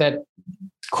back that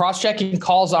cross-checking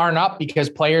calls aren't up because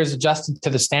players adjusted to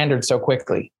the standard so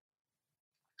quickly.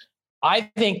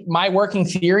 I think my working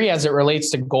theory as it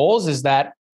relates to goals is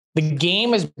that the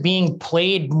game is being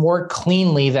played more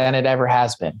cleanly than it ever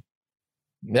has been.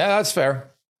 Yeah, that's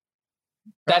fair.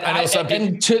 That I know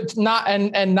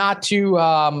not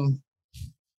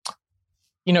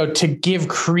to give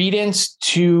credence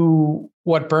to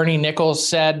what Bernie Nichols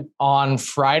said on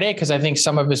Friday, because I think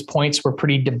some of his points were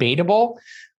pretty debatable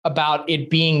about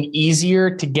it being easier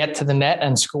to get to the net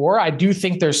and score. I do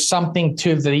think there's something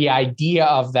to the idea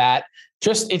of that.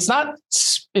 Just it's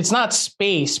not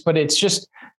space, but it's just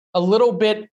a little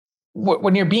bit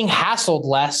when you're being hassled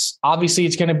less. Obviously,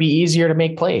 it's going to be easier to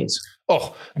make plays.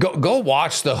 Oh, go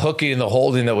watch the hooking and the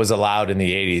holding that was allowed in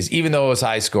the 80s, even though it was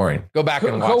high scoring. Go back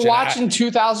and watch it. Go watch in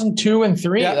 2002 and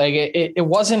 3. Yeah. Like it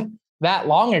wasn't that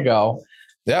long ago.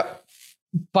 Yep.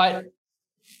 But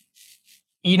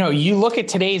you look at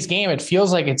today's game, it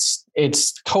feels like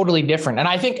it's totally different. And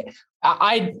I think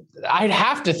I'd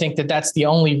have to think that that's the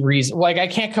only reason. Like I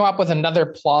can't come up with another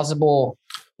plausible.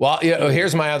 Well,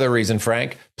 here's my other reason,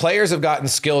 Frank. Players have gotten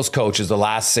skills coaches the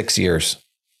last 6 years.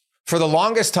 For the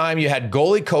longest time, you had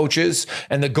goalie coaches,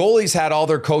 and the goalies had all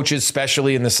their coaches,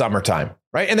 especially in the summertime,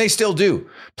 right? And they still do.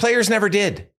 Players never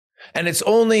did. And it's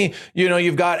only,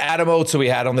 you've got Adam Oates, who we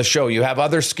had on the show. You have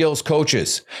other skills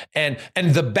coaches, and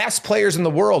the best players in the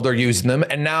world are using them.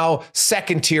 And now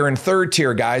second tier and third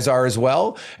tier guys are as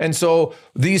well. And so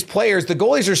these players, the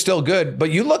goalies are still good,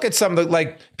 but you look at some of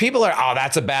the, people are, oh,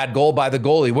 that's a bad goal by the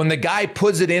goalie. When the guy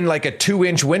puts it in like a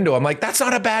 2-inch window, I'm like, that's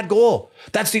not a bad goal.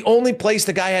 That's the only place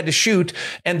the guy had to shoot.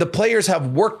 And the players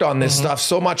have worked on this stuff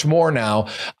so much more now.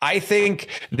 I think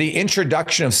the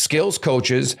introduction of skills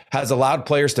coaches has allowed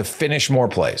players to finish more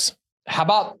plays. How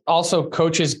about also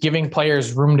coaches giving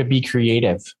players room to be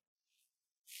creative?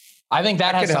 I think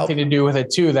that has something to do with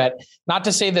it too. That not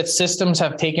to say that systems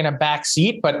have taken a back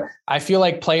seat, but I feel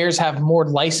like players have more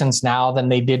license now than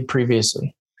they did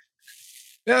previously.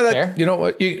 Yeah,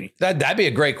 that'd be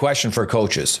a great question for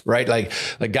coaches, right? Like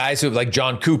guys who like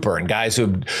John Cooper and guys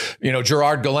who,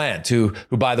 Gerard Gallant, who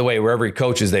by the way, wherever he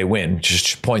coaches, they win.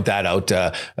 Just point that out.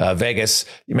 Vegas,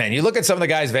 man, you look at some of the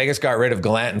guys Vegas got rid of,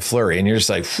 Gallant and Fleury, and you're just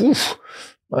like, whew,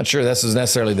 not sure this is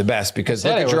necessarily the best because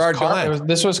look at Gerard Gallant.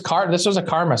 This was a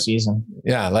karma season.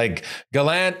 Yeah, like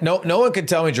Gallant. No one can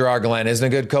tell me Gerard Gallant isn't a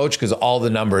good coach because all the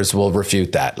numbers will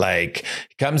refute that. Like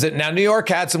comes in now. New York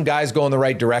had some guys go in the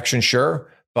right direction, sure,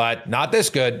 but not this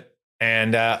good.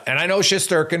 And I know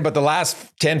Shesterkin, but the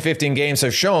last 10, 15 games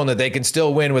have shown that they can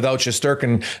still win without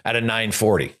Shesterkin at a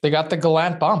 940. They got the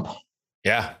Gallant bump.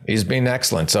 Yeah, he's been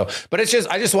excellent. So, but I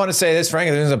just want to say this, Frank.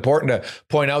 I think it's important to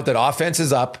point out that offense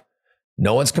is up.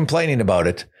 No one's complaining about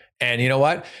it. And you know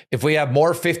what? If we have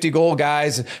more 50-goal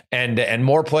guys and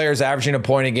more players averaging a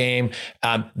point a game,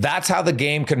 that's how the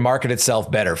game can market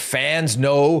itself better. Fans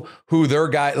know who their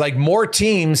guy, like more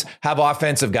teams have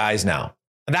offensive guys now.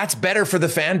 And that's better for the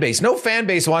fan base. No fan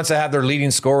base wants to have their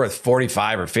leading scorer with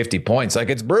 45 or 50 points. Like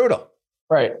it's brutal.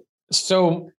 Right.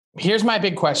 So here's my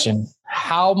big question.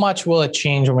 How much will it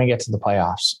change when we get to the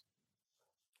playoffs?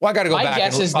 Well, I got to go back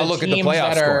and I'll look at the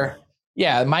playoff score.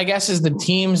 Yeah, my guess is the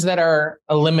teams that are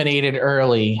eliminated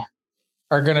early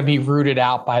are going to be rooted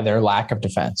out by their lack of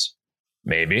defense.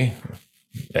 Maybe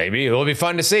it will be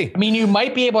fun to see. I mean, you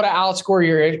might be able to outscore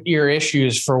your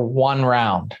issues for one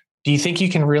round. Do you think you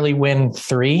can really win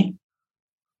 3?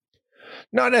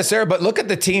 Not necessarily, but look at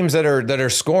the teams that are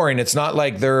scoring. It's not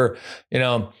like they're,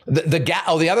 the gap.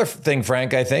 Oh, the other thing,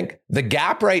 Frank, I think the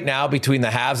gap right now between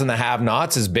the haves and the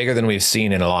have-nots is bigger than we've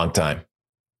seen in a long time.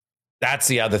 That's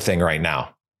the other thing right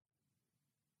now.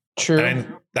 True.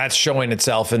 And that's showing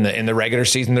itself in the regular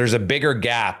season. There's a bigger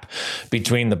gap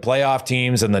between the playoff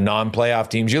teams and the non-playoff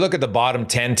teams. You look at the bottom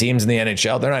 10 teams in the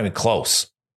NHL, they're not even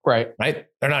close. Right.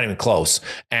 They're not even close.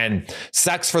 And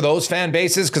sucks for those fan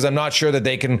bases because I'm not sure that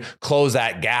they can close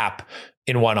that gap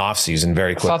in one offseason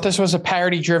very quickly. I thought this was a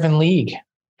parity-driven league.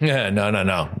 Yeah,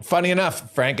 no. Funny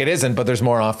enough, Frank, it isn't, but there's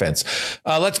more offense.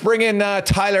 Let's bring in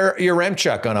Tyler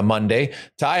Yaremchuk on a Monday.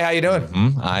 Ty, how you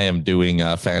doing? I am doing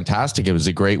fantastic. It was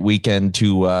a great weekend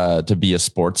to be a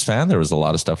sports fan. There was a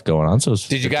lot of stuff going on. So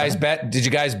did you guys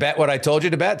bet what I told you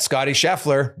to bet? Scotty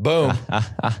Scheffler. Boom.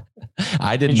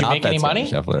 I did not make any money?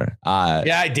 Scheffler.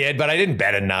 Yeah, I did, but I didn't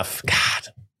bet enough. God.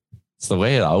 It's the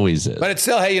way it always is. But it's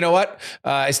still, hey, you know what?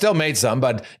 I still made some,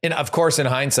 but of course, in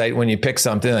hindsight, when you pick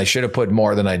something, I should have put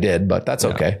more than I did, but that's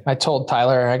okay. I told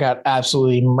Tyler I got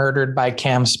absolutely murdered by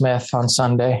Cam Smith on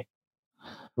Sunday.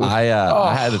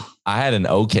 I had an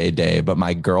okay day, but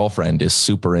my girlfriend is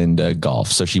super into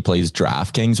golf. So she plays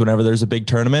DraftKings whenever there's a big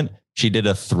tournament. She did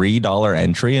a $3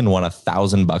 entry and won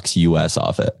 $1,000 US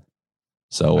off it.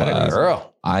 So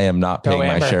girl. I am not paying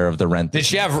my share of the rent. Did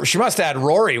she have? She must have had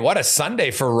Rory. What a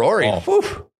Sunday for Rory.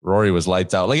 Oh, Rory was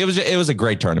lights out. Like it was a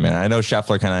great tournament. I know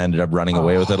Scheffler kind of ended up running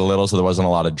away with it a little, so there wasn't a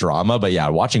lot of drama. But yeah,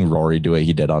 watching Rory do what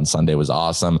he did on Sunday was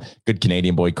awesome. Good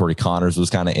Canadian boy Corey Connors was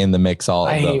kind of in the mix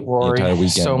I hate Rory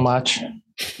so much.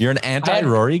 You're an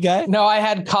anti-Rory guy? No, I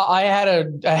had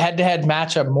a head-to-head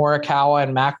matchup, Morikawa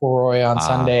and McIlroy on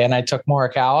Sunday, and I took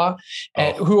Morikawa,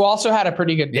 who also had a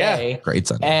pretty good day. Great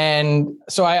Sunday. And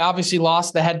so I obviously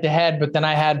lost the head-to-head, but then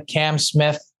I had Cam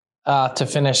Smith to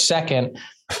finish second,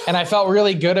 and I felt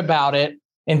really good about it.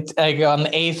 On the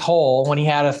 8th hole when he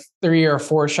had a 3 or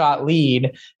 4 shot lead.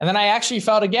 And then I actually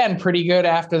felt again pretty good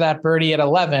after that birdie at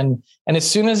 11. And as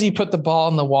soon as he put the ball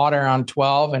in the water on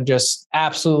 12 and just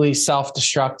absolutely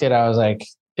self-destructed, I was like,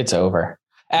 it's over.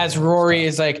 As Rory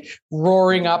is like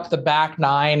roaring up the back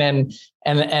 9 and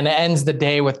ends the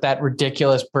day with that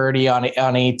ridiculous birdie on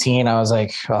 18. I was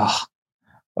like, oh,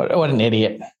 what an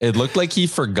idiot. It looked like he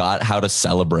forgot how to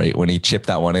celebrate when he chipped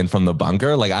that one in from the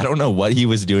bunker. Like, I don't know what he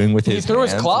was doing with his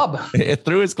hands. His club. It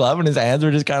threw his club and his hands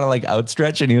were just kind of like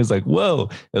outstretched. And he was like, whoa,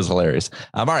 it was hilarious.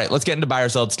 All right, let's get into buy or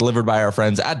sell. It's delivered by our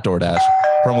friends at DoorDash.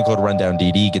 Promo code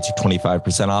RundownDD gets you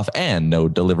 25% off and no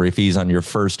delivery fees on your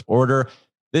first order.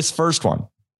 This first one,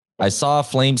 I saw a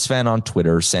Flames fan on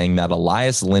Twitter saying that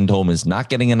Elias Lindholm is not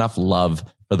getting enough love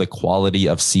for the quality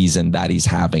of season that he's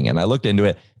having. And I looked into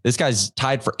it. This guy's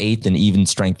tied for 8th in even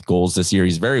strength goals this year.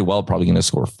 He's very well probably going to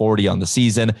score 40 on the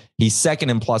season. He's second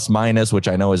in plus minus, which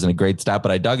I know isn't a great stat,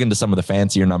 but I dug into some of the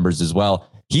fancier numbers as well.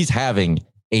 He's having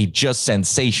a just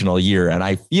sensational year, and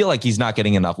I feel like he's not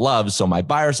getting enough love. So my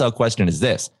buy or sell question is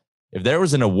this. If there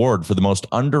was an award for the most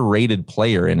underrated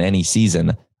player in any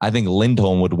season, I think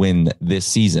Lindholm would win this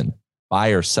season. Buy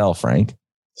or sell, Frank?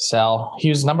 Sell. He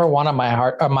was number 1 on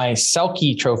my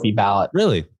Selke trophy ballot.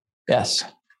 Really? Yes.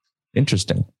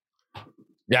 Interesting.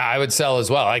 Yeah, I would sell as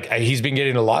well. Like he's been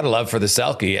getting a lot of love for the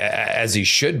Selke, as he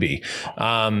should be.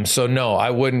 So no, I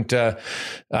wouldn't.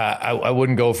 I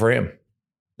wouldn't go for him.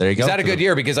 There you go. He's had a good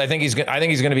year because I think he's going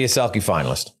to be a Selke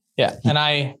finalist. Yeah, and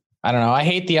I don't know. I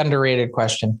hate the underrated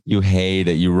question. You hate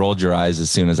it. You rolled your eyes as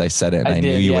soon as I said it, and I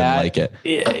knew you wouldn't like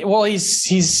it. Well,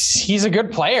 he's a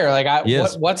good player. Like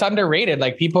what's underrated?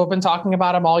 Like people have been talking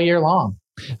about him all year long.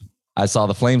 I saw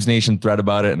the Flames Nation thread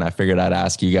about it, and I figured I'd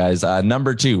ask you guys.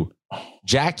 Number 2,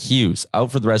 Jack Hughes,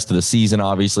 out for the rest of the season,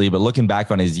 obviously, but looking back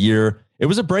on his year, it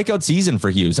was a breakout season for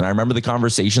Hughes. And I remember the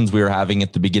conversations we were having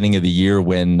at the beginning of the year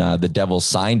when the Devils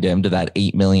signed him to that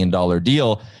 $8 million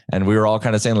deal. And we were all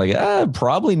kind of saying like,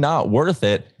 probably not worth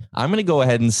it. I'm going to go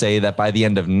ahead and say that by the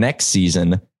end of next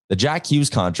season, the Jack Hughes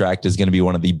contract is going to be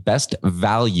one of the best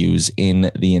values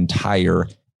in the entire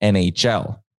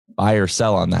NHL. Buy or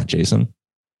sell on that, Jason?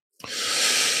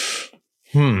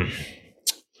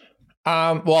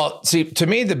 Well, see, to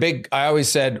me, I always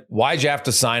said, why'd you have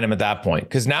to sign him at that point?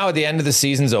 Because now at the end of the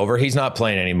season's over, he's not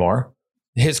playing anymore.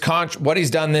 What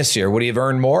he's done this year, would he have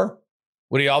earned more?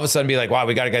 Would he all of a sudden be like, wow,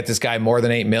 we got to get this guy more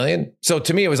than $8 million? So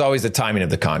to me, it was always the timing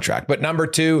of the contract. But number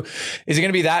 2, is he going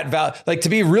to be that value? Like to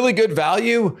be really good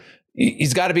value,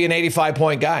 he's got to be an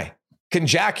 85-point guy. Can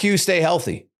Jack Hughes stay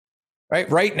healthy?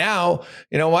 Right now,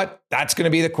 you know what? That's going to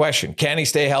be the question. Can he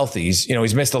stay healthy?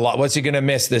 He's missed a lot. What's he going to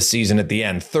miss this season at the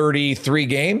end? 33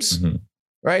 games,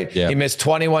 right? Yeah. He missed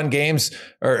 21 games,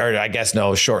 or I guess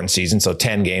no, shortened season. So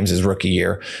 10 games his rookie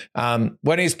year.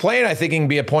 When he's playing, I think he can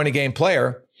be a point a game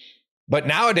player. But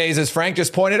nowadays, as Frank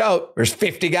just pointed out, there's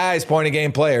 50 guys point a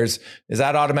game players. Is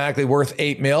that automatically worth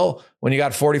 $8 million when you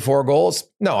got 44 goals?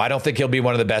 No, I don't think he'll be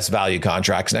one of the best value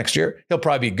contracts next year. He'll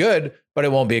probably be good, but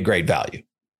it won't be a great value.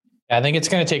 I think it's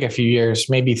going to take a few years,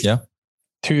 maybe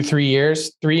 2-3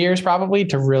 years, 3 years probably,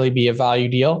 to really be a value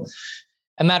deal.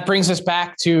 And that brings us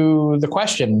back to the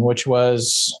question, which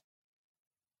was,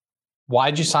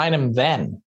 why'd you sign him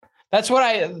then? That's what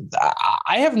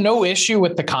I have no issue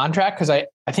with the contract, because I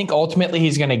think ultimately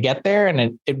he's going to get there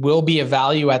and it will be a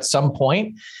value at some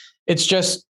point. It's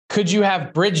just, could you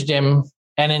have bridged him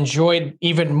and enjoyed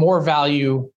even more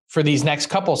value for these next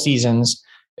couple seasons?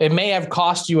 It may have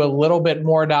cost you a little bit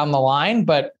more down the line,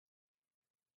 but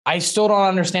I still don't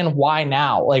understand why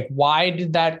now. Like, why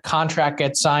did that contract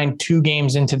get signed 2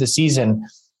 games into the season?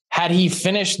 Had he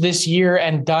finished this year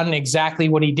and done exactly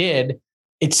what he did,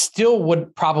 it still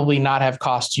would probably not have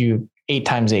cost you 8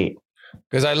 times 8.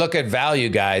 Because I look at value,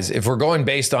 guys. If we're going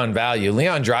based on value,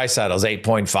 Leon Draisaitl's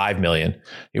 $8.5 million.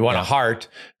 He won a Hart,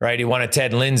 right? He won a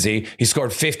Ted Lindsay. He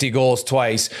scored 50 goals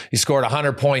twice. He scored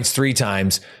 100 points 3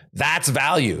 times. That's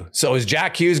value. So is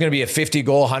Jack Hughes going to be a 50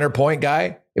 goal, 100 point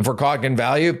guy? If we're talking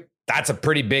value, that's a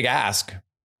pretty big ask.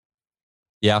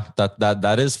 Yeah,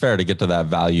 that is fair to get to that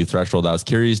value threshold. I was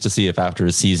curious to see if after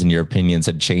a season your opinions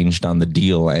had changed on the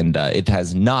deal, and it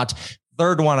has not.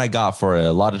 Third one I got for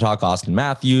a lot of talk, Austin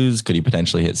Matthews. Could he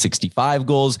potentially hit 65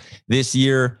 goals this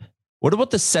year? What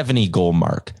about the 70 goal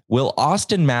mark? Will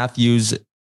Austin Matthews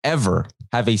ever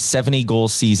have a 70 goal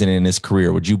season in his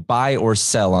career? Would you buy or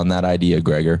sell on that idea,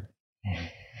 Gregor?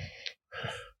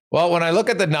 Well, when I look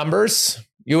at the numbers,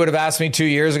 you would have asked me 2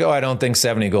 years ago, I don't think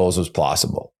 70 goals was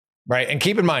possible, right? And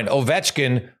keep in mind,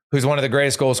 Ovechkin, who's one of the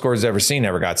greatest goal scorers ever seen,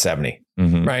 never got 70,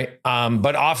 right?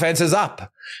 But offense is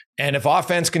up. And if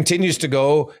offense continues to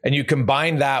go and you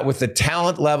combine that with the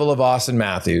talent level of Austin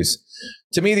Matthews,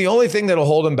 to me, the only thing that'll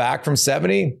hold him back from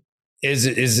 70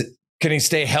 is can he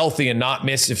stay healthy and not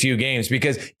miss a few games?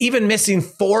 Because even missing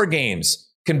 4 games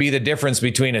can be the difference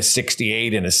between a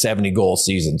 68 and a 70 goal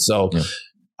season. So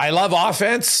I love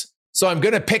offense. So I'm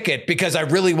going to pick it because I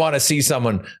really want to see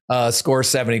someone score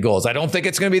 70 goals. I don't think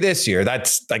it's going to be this year.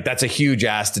 That's a huge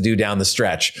ask to do down the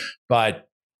stretch. But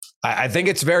I think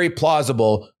it's very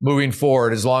plausible moving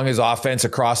forward as long as offense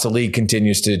across the league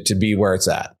continues to be where it's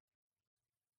at.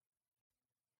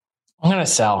 I'm going to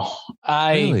sell.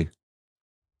 Really?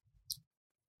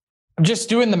 I'm just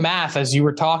doing the math as you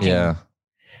were talking. Yeah.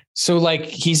 So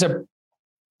like these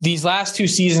last 2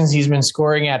 seasons, he's been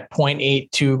scoring at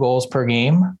 0.82 goals per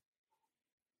game.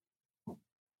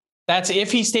 That's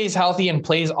if he stays healthy and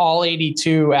plays all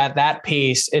 82 at that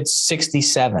pace, it's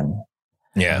 67.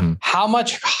 Yeah. How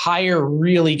much higher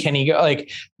really can he go?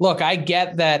 Like, look, I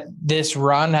get that this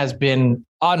run has been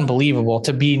unbelievable.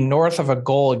 To be north of a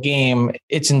goal a game,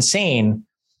 it's insane.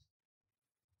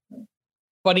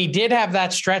 But he did have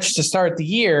that stretch to start the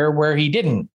year where he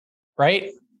didn't,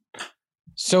 right?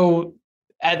 So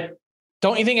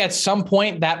don't you think at some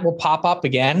point that will pop up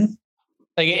again?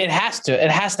 Like it has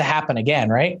to happen again,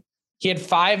 right? He had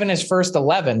 5 in his first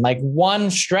 11, like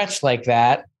one stretch like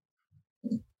that.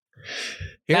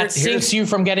 That sinks you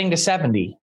from getting to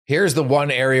 70. Here's the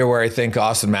one area where I think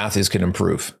Austin Matthews can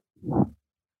improve.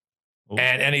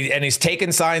 And he's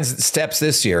taken steps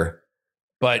this year,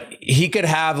 but he could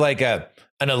have like an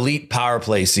elite power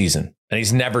play season. And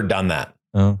he's never done that.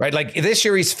 Right. Like this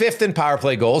year, he's 5th in power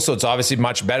play goals. So it's obviously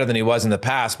much better than he was in the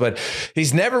past, but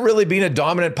he's never really been a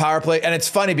dominant power play. And it's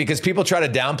funny because people try to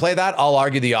downplay that. I'll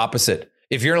argue the opposite.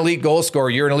 If you're an elite goal scorer,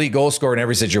 you're an elite goal scorer in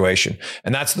every situation.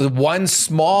 And that's the one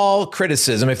small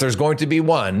criticism, if there's going to be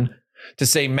one, to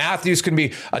say Matthews can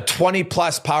be a 20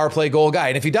 plus power play goal guy.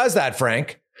 And if he does that,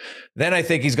 Frank, then I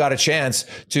think he's got a chance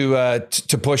to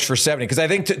push for 70. Because I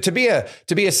think to be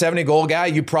a 70 goal guy,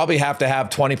 you probably have to have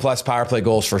 20 plus power play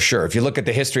goals for sure. If you look at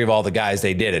the history of all the guys,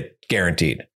 they did it,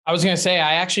 guaranteed. I was going to say,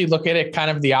 I actually look at it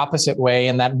kind of the opposite way,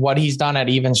 and that what he's done at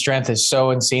even strength is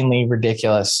so insanely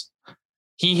ridiculous.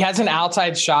 He has an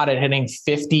outside shot at hitting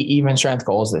 50 even strength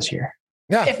goals this year.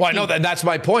 Yeah, 50. well, I know that's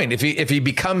my point. If he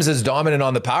becomes as dominant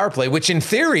on the power play, which in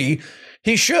theory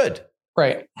he should,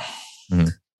 right? Mm-hmm.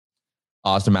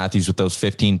 Austin Matthews with those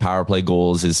 15 power play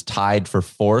goals is tied for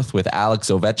 4th with Alex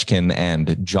Ovechkin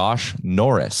and Josh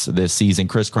Norris this season.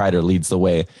 Chris Kreider leads the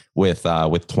way with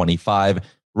 25.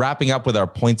 Wrapping up with our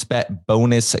PointsBet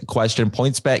bonus question.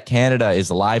 PointsBet Canada is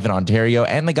live in Ontario,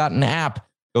 and they got an app.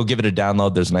 Go give it a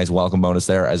download. There's a nice welcome bonus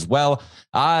there as well.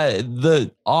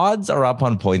 The odds are up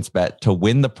on PointsBet to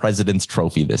win the President's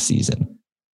Trophy this season.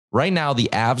 Right now, the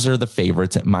Avs are the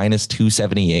favorites at minus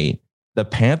 278. The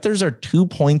Panthers are 2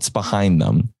 points behind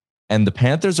them, and the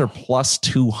Panthers are plus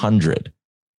 200.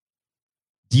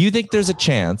 Do you think there's a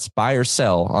chance, buy or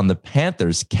sell, on the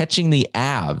Panthers catching the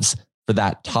Avs for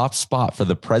that top spot for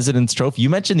the President's Trophy? You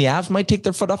mentioned the Avs might take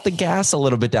their foot off the gas a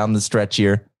little bit down the stretch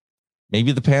here.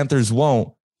 Maybe the Panthers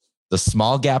won't. The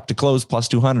small gap to close plus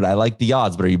 200. I like the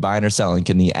odds, but are you buying or selling?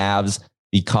 Can the Avs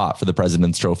be caught for the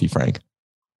President's Trophy, Frank?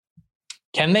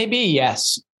 Can they be?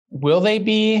 Yes. Will they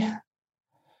be?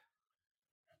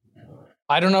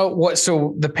 I don't know what.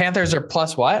 So the Panthers are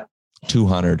plus what?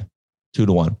 200,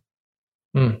 2-1.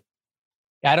 I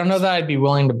don't know that I'd be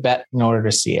willing to bet in order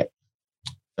to see it.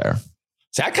 Fair.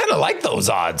 See, I kind of like those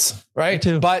odds, right?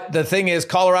 Me too. But the thing is,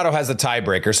 Colorado has the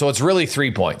tiebreaker, so it's really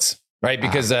 3 points. Right,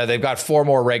 because they've got 4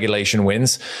 more regulation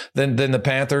wins than the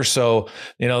Panthers. So,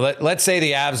 let's say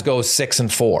the Avs go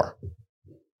 6-4.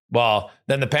 Well,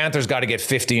 then the Panthers got to get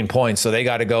 15 points. So they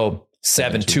got to go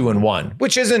 7-2-1,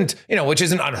 which isn't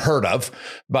unheard of.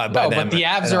 But the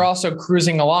Avs are also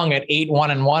cruising along at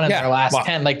 8-1-1 in their last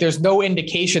 10. Like, there's no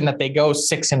indication that they go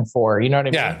 6-4. You know what I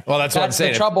mean? Yeah. Well, that's what I'm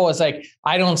saying. The trouble is, like,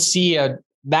 I don't see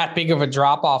that big of a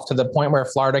drop off to the point where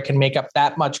Florida can make up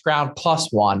that much ground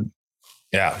 +1.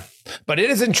 Yeah. But it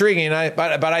is intriguing.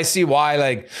 But I see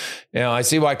why, I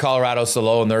see why Colorado's so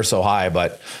low and they're so high.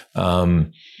 But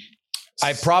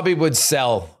I probably would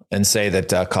sell and say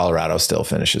that Colorado still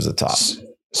finishes at top.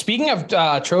 Speaking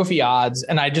of trophy odds,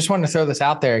 and I just want to throw this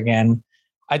out there again.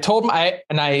 I told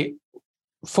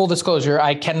full disclosure,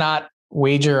 I cannot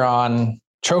wager on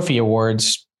trophy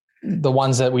awards, the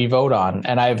ones that we vote on.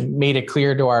 And I've made it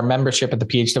clear to our membership at the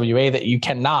PHWA that you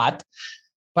cannot.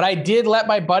 But I did let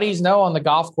my buddies know on the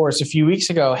golf course a few weeks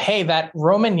ago, hey, that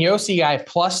Roman Josi guy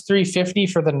 +350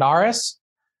 for the Norris,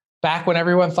 back when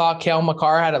everyone thought Cale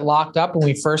Makar had it locked up when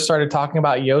we first started talking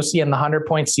about Josi and the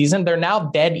 100-point season, they're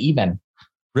now dead even.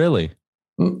 Really?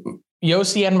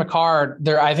 Josi and Makar,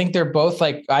 I think they're both,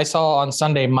 like I saw on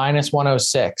Sunday,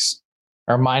 -106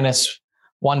 or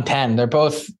 -110. They're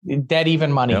both dead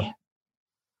even money. Yep.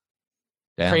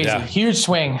 Damn. Crazy. Yeah. Huge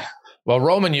swing. Well,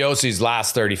 Roman Josi's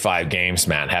last 35 games,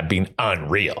 man, have been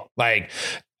unreal. Like,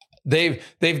 They've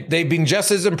been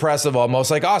just as impressive, almost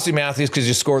like Aussie Matthews, because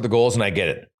you scored the goals, and I get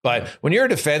it. But when you're a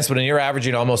defenseman and you're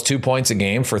averaging almost 2 points a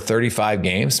game for 35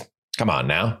 games, come on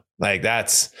now. Like,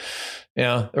 that's,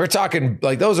 we're talking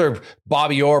like those are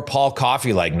Bobby Orr, Paul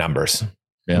Coffey like numbers.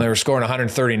 Yeah. They were scoring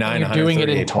 139. You're doing it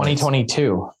in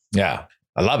 2022. Points. Yeah,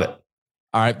 I love it.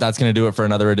 All right, that's going to do it for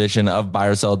another edition of Buy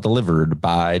or Sell, delivered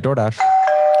by DoorDash.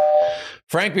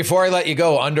 Frank, before I let you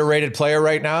go, underrated player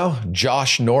right now,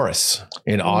 Josh Norris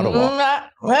in Ottawa.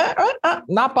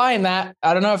 Not buying that.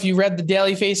 I don't know if you read the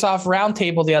Daily Faceoff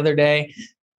Roundtable the other day.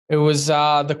 It was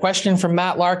the question from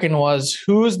Matt Larkin was,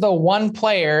 who's the one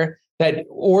player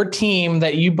or team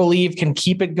that you believe can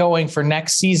keep it going for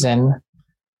next season?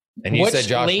 And you said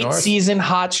Josh late Norris? Season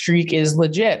hot streak is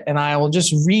legit. And I will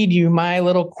just read you my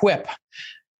little quip.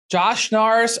 Josh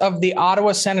Norris of the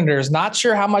Ottawa Senators. Not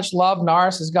sure how much love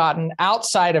Norris has gotten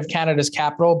outside of Canada's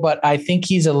capital, but I think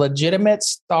he's a legitimate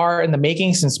star in the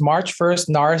making. Since March 1st,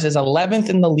 Norris is 11th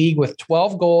in the league with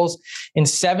 12 goals in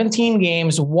 17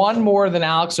 games, one more than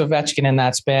Alex Ovechkin in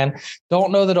that span.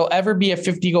 Don't know that he'll ever be a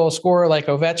 50-goal scorer like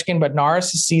Ovechkin, but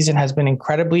Norris' season has been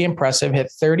incredibly impressive.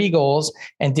 Hit 30 goals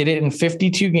and did it in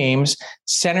 52 games,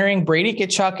 centering Brady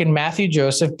Tkachuk and Matthew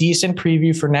Joseph. Decent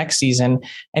preview for next season.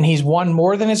 And he's won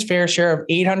more than his fair share of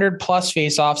 800 plus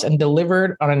faceoffs and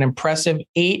delivered on an impressive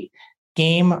 8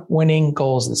 game winning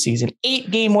goals this season.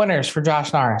 8 game winners for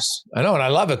Josh Norris. I know. And I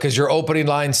love it because your opening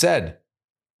line said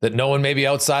that no one maybe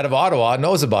outside of Ottawa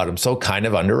knows about him. So kind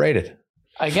of underrated.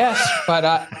 I guess,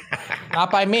 but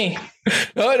not by me.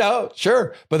 No,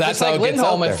 sure. But that's just like how it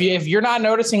Lindholm. gets out there. If you're not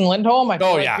noticing Lindholm, I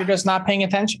feel like you're just not paying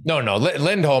attention. No.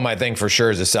 Lindholm, I think for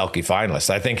sure is a Selke finalist.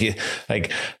 I think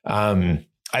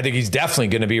I think he's definitely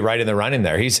going to be right in the running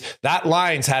there. That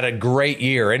line's had a great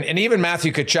year. And even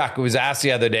Matthew Tkachuk, who was asked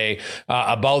the other day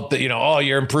about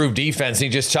your improved defense. And he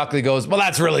just chuckly goes, well,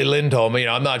 that's really Lindholm.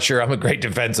 I'm not sure I'm a great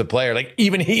defensive player. Like,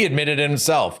 even he admitted it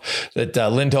himself that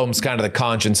Lindholm's kind of the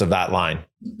conscience of that line.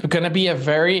 It's going to be a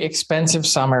very expensive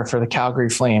summer for the Calgary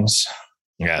Flames.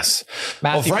 Yes.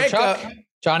 Matthew Tkachuk,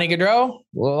 Johnny Gaudreau,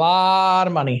 a lot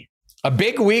of money. A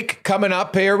big week coming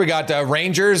up here. We got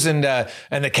Rangers and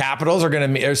the Capitals are going to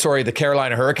meet. The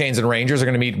Carolina Hurricanes and Rangers are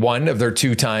going to meet one of their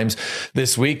 2 times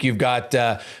this week. You've got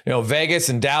Vegas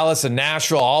and Dallas and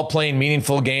Nashville all playing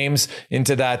meaningful games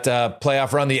into that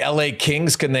playoff run. The LA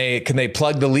Kings, can they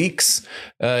plug the leaks?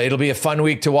 It'll be a fun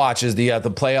week to watch as the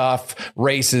playoff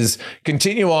races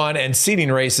continue on and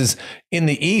seeding races in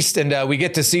the East, and we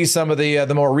get to see some of the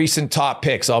more recent top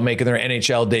picks all making their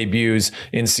NHL debuts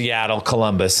in Seattle,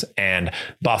 Columbus, and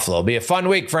Buffalo. It'll be a fun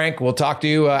week, Frank. We'll talk to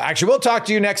you. We'll talk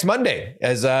to you next Monday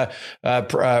as a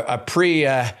happy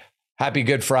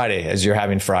Good Friday as you're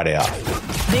having Friday off.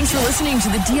 Thanks for listening to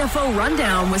the DFO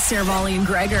Rundown with Saravalli and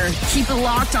Gregor. Keep it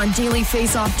locked on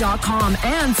dailyfaceoff.com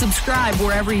and subscribe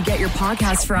wherever you get your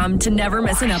podcasts from to never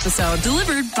miss an episode.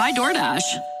 Delivered by DoorDash.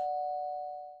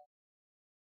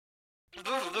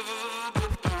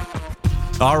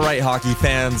 All right, hockey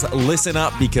fans, listen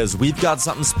up because we've got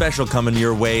something special coming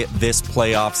your way this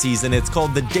playoff season. It's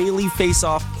called the Daily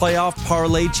Faceoff Playoff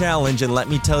Parlay Challenge, and let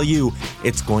me tell you,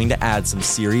 it's going to add some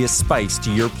serious spice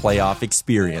to your playoff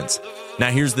experience. Now,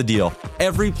 here's the deal.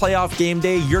 Every playoff game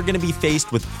day, you're going to be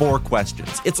faced with 4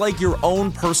 questions. It's like your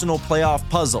own personal playoff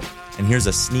puzzle. And here's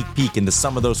a sneak peek into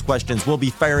some of those questions we'll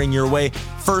be firing your way.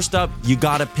 First up, you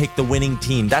got to pick the winning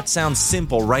team. That sounds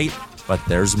simple, right? But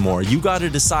there's more. You got to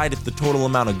decide if the total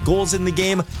amount of goals in the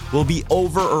game will be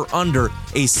over or under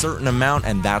a certain amount,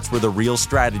 and that's where the real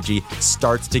strategy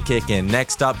starts to kick in.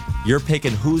 Next up, you're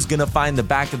picking who's going to find the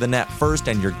back of the net first,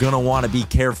 and you're going to want to be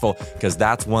careful because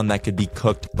that's one that could be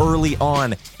cooked early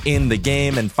on in the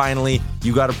game. And finally,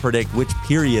 you got to predict which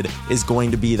period is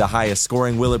going to be the highest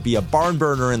scoring. Will it be a barn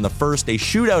burner in the first, a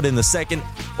shootout in the second,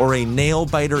 or a nail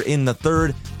biter in the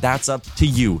third? That's up to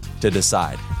you to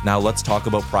decide. Now let's talk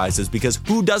about prizes, because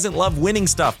who doesn't love winning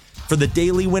stuff? For the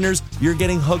daily winners, you're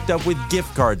getting hooked up with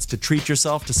gift cards to treat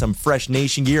yourself to some fresh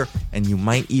Nation gear, and you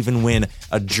might even win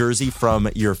a jersey from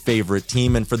your favorite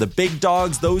team. And for the big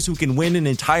dogs, those who can win an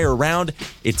entire round,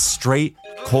 it's straight,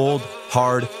 cold,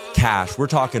 hard cash. We're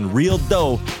talking real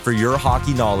dough for your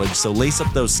hockey knowledge. So lace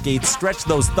up those skates, stretch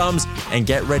those thumbs, and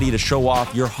get ready to show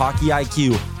off your hockey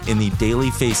IQ in the Daily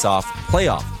Faceoff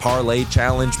Playoff Parlay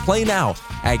Challenge. Play now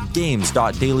at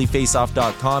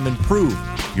games.dailyfaceoff.com and prove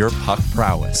your puck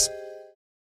prowess.